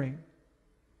preparing?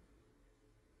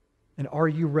 And are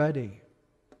you ready?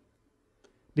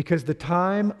 Because the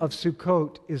time of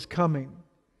Sukkot is coming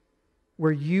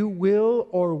where you will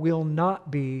or will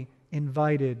not be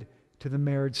invited to the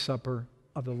marriage supper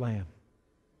of the Lamb.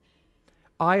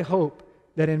 I hope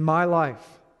that in my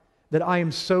life that I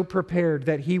am so prepared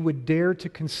that He would dare to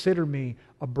consider me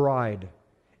a bride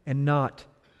and not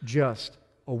just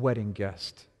a wedding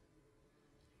guest.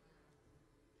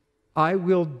 I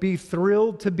will be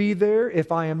thrilled to be there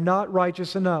if I am not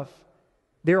righteous enough.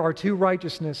 There are two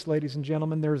righteousnesses, ladies and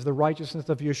gentlemen. There's the righteousness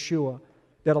of Yeshua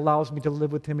that allows me to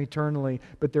live with Him eternally.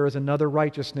 But there is another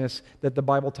righteousness that the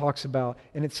Bible talks about,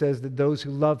 and it says that those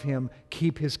who love Him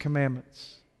keep His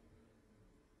commandments.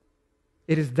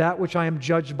 It is that which I am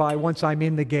judged by once I'm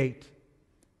in the gate.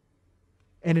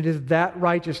 And it is that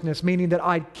righteousness, meaning that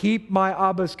I keep my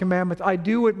Abba's commandments. I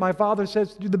do what my Father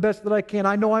says to do the best that I can.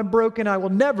 I know I'm broken. I will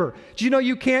never. Do you know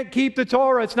you can't keep the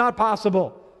Torah? It's not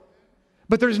possible.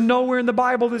 But there's nowhere in the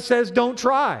Bible that says don't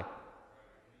try.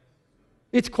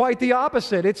 It's quite the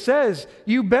opposite. It says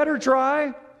you better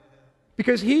try,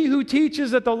 because he who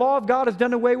teaches that the law of God is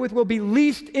done away with will be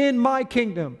least in my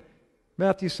kingdom.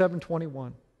 Matthew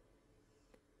 7:21.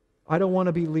 I don't want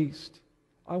to be least.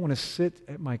 I want to sit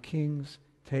at my King's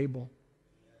table.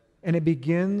 And it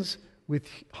begins with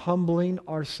humbling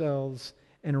ourselves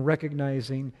and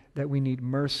recognizing that we need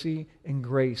mercy and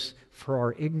grace for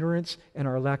our ignorance and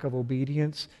our lack of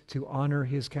obedience to honor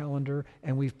His calendar,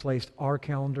 and we've placed our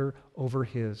calendar over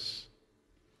His.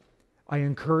 I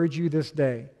encourage you this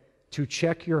day to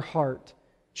check your heart,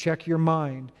 check your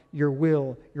mind, your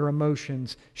will, your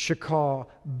emotions, shakah,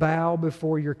 bow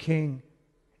before your King,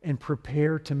 and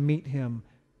prepare to meet Him,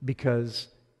 because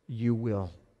you will.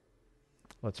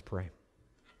 Let's pray.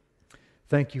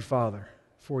 Thank you, Father,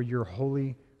 for your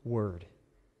holy word.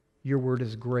 Your word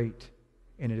is great,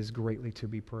 and it is greatly to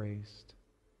be praised.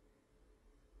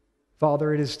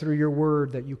 Father, it is through your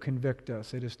word that you convict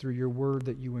us. It is through your word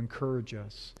that you encourage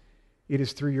us. It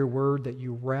is through your word that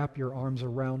you wrap your arms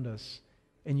around us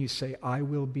and you say, I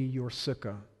will be your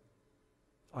sukkah.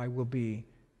 I will be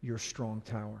your strong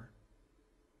tower.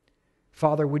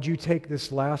 Father, would you take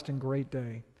this last and great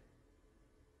day,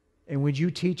 and would you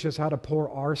teach us how to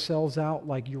pour ourselves out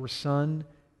like your Son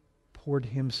poured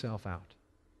Himself out?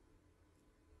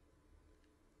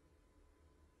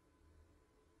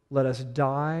 Let us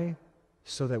die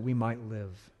so that we might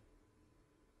live.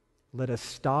 Let us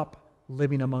stop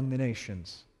living among the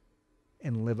nations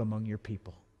and live among your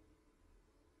people.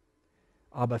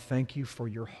 Abba, thank you for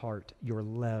your heart, your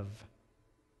lev.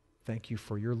 Thank you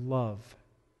for your love.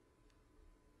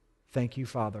 Thank you,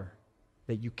 Father,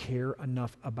 that you care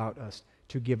enough about us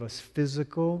to give us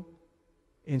physical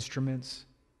instruments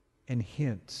and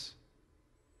hints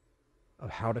of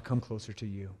how to come closer to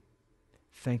you.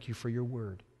 Thank you for your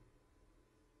word.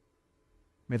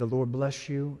 May the Lord bless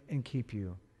you and keep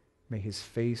you. May His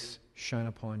face shine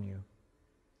upon you.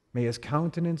 May His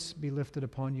countenance be lifted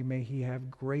upon you. May He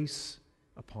have grace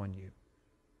upon you.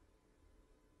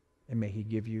 And may He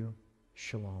give you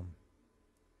shalom.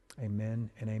 Amen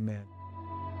and amen.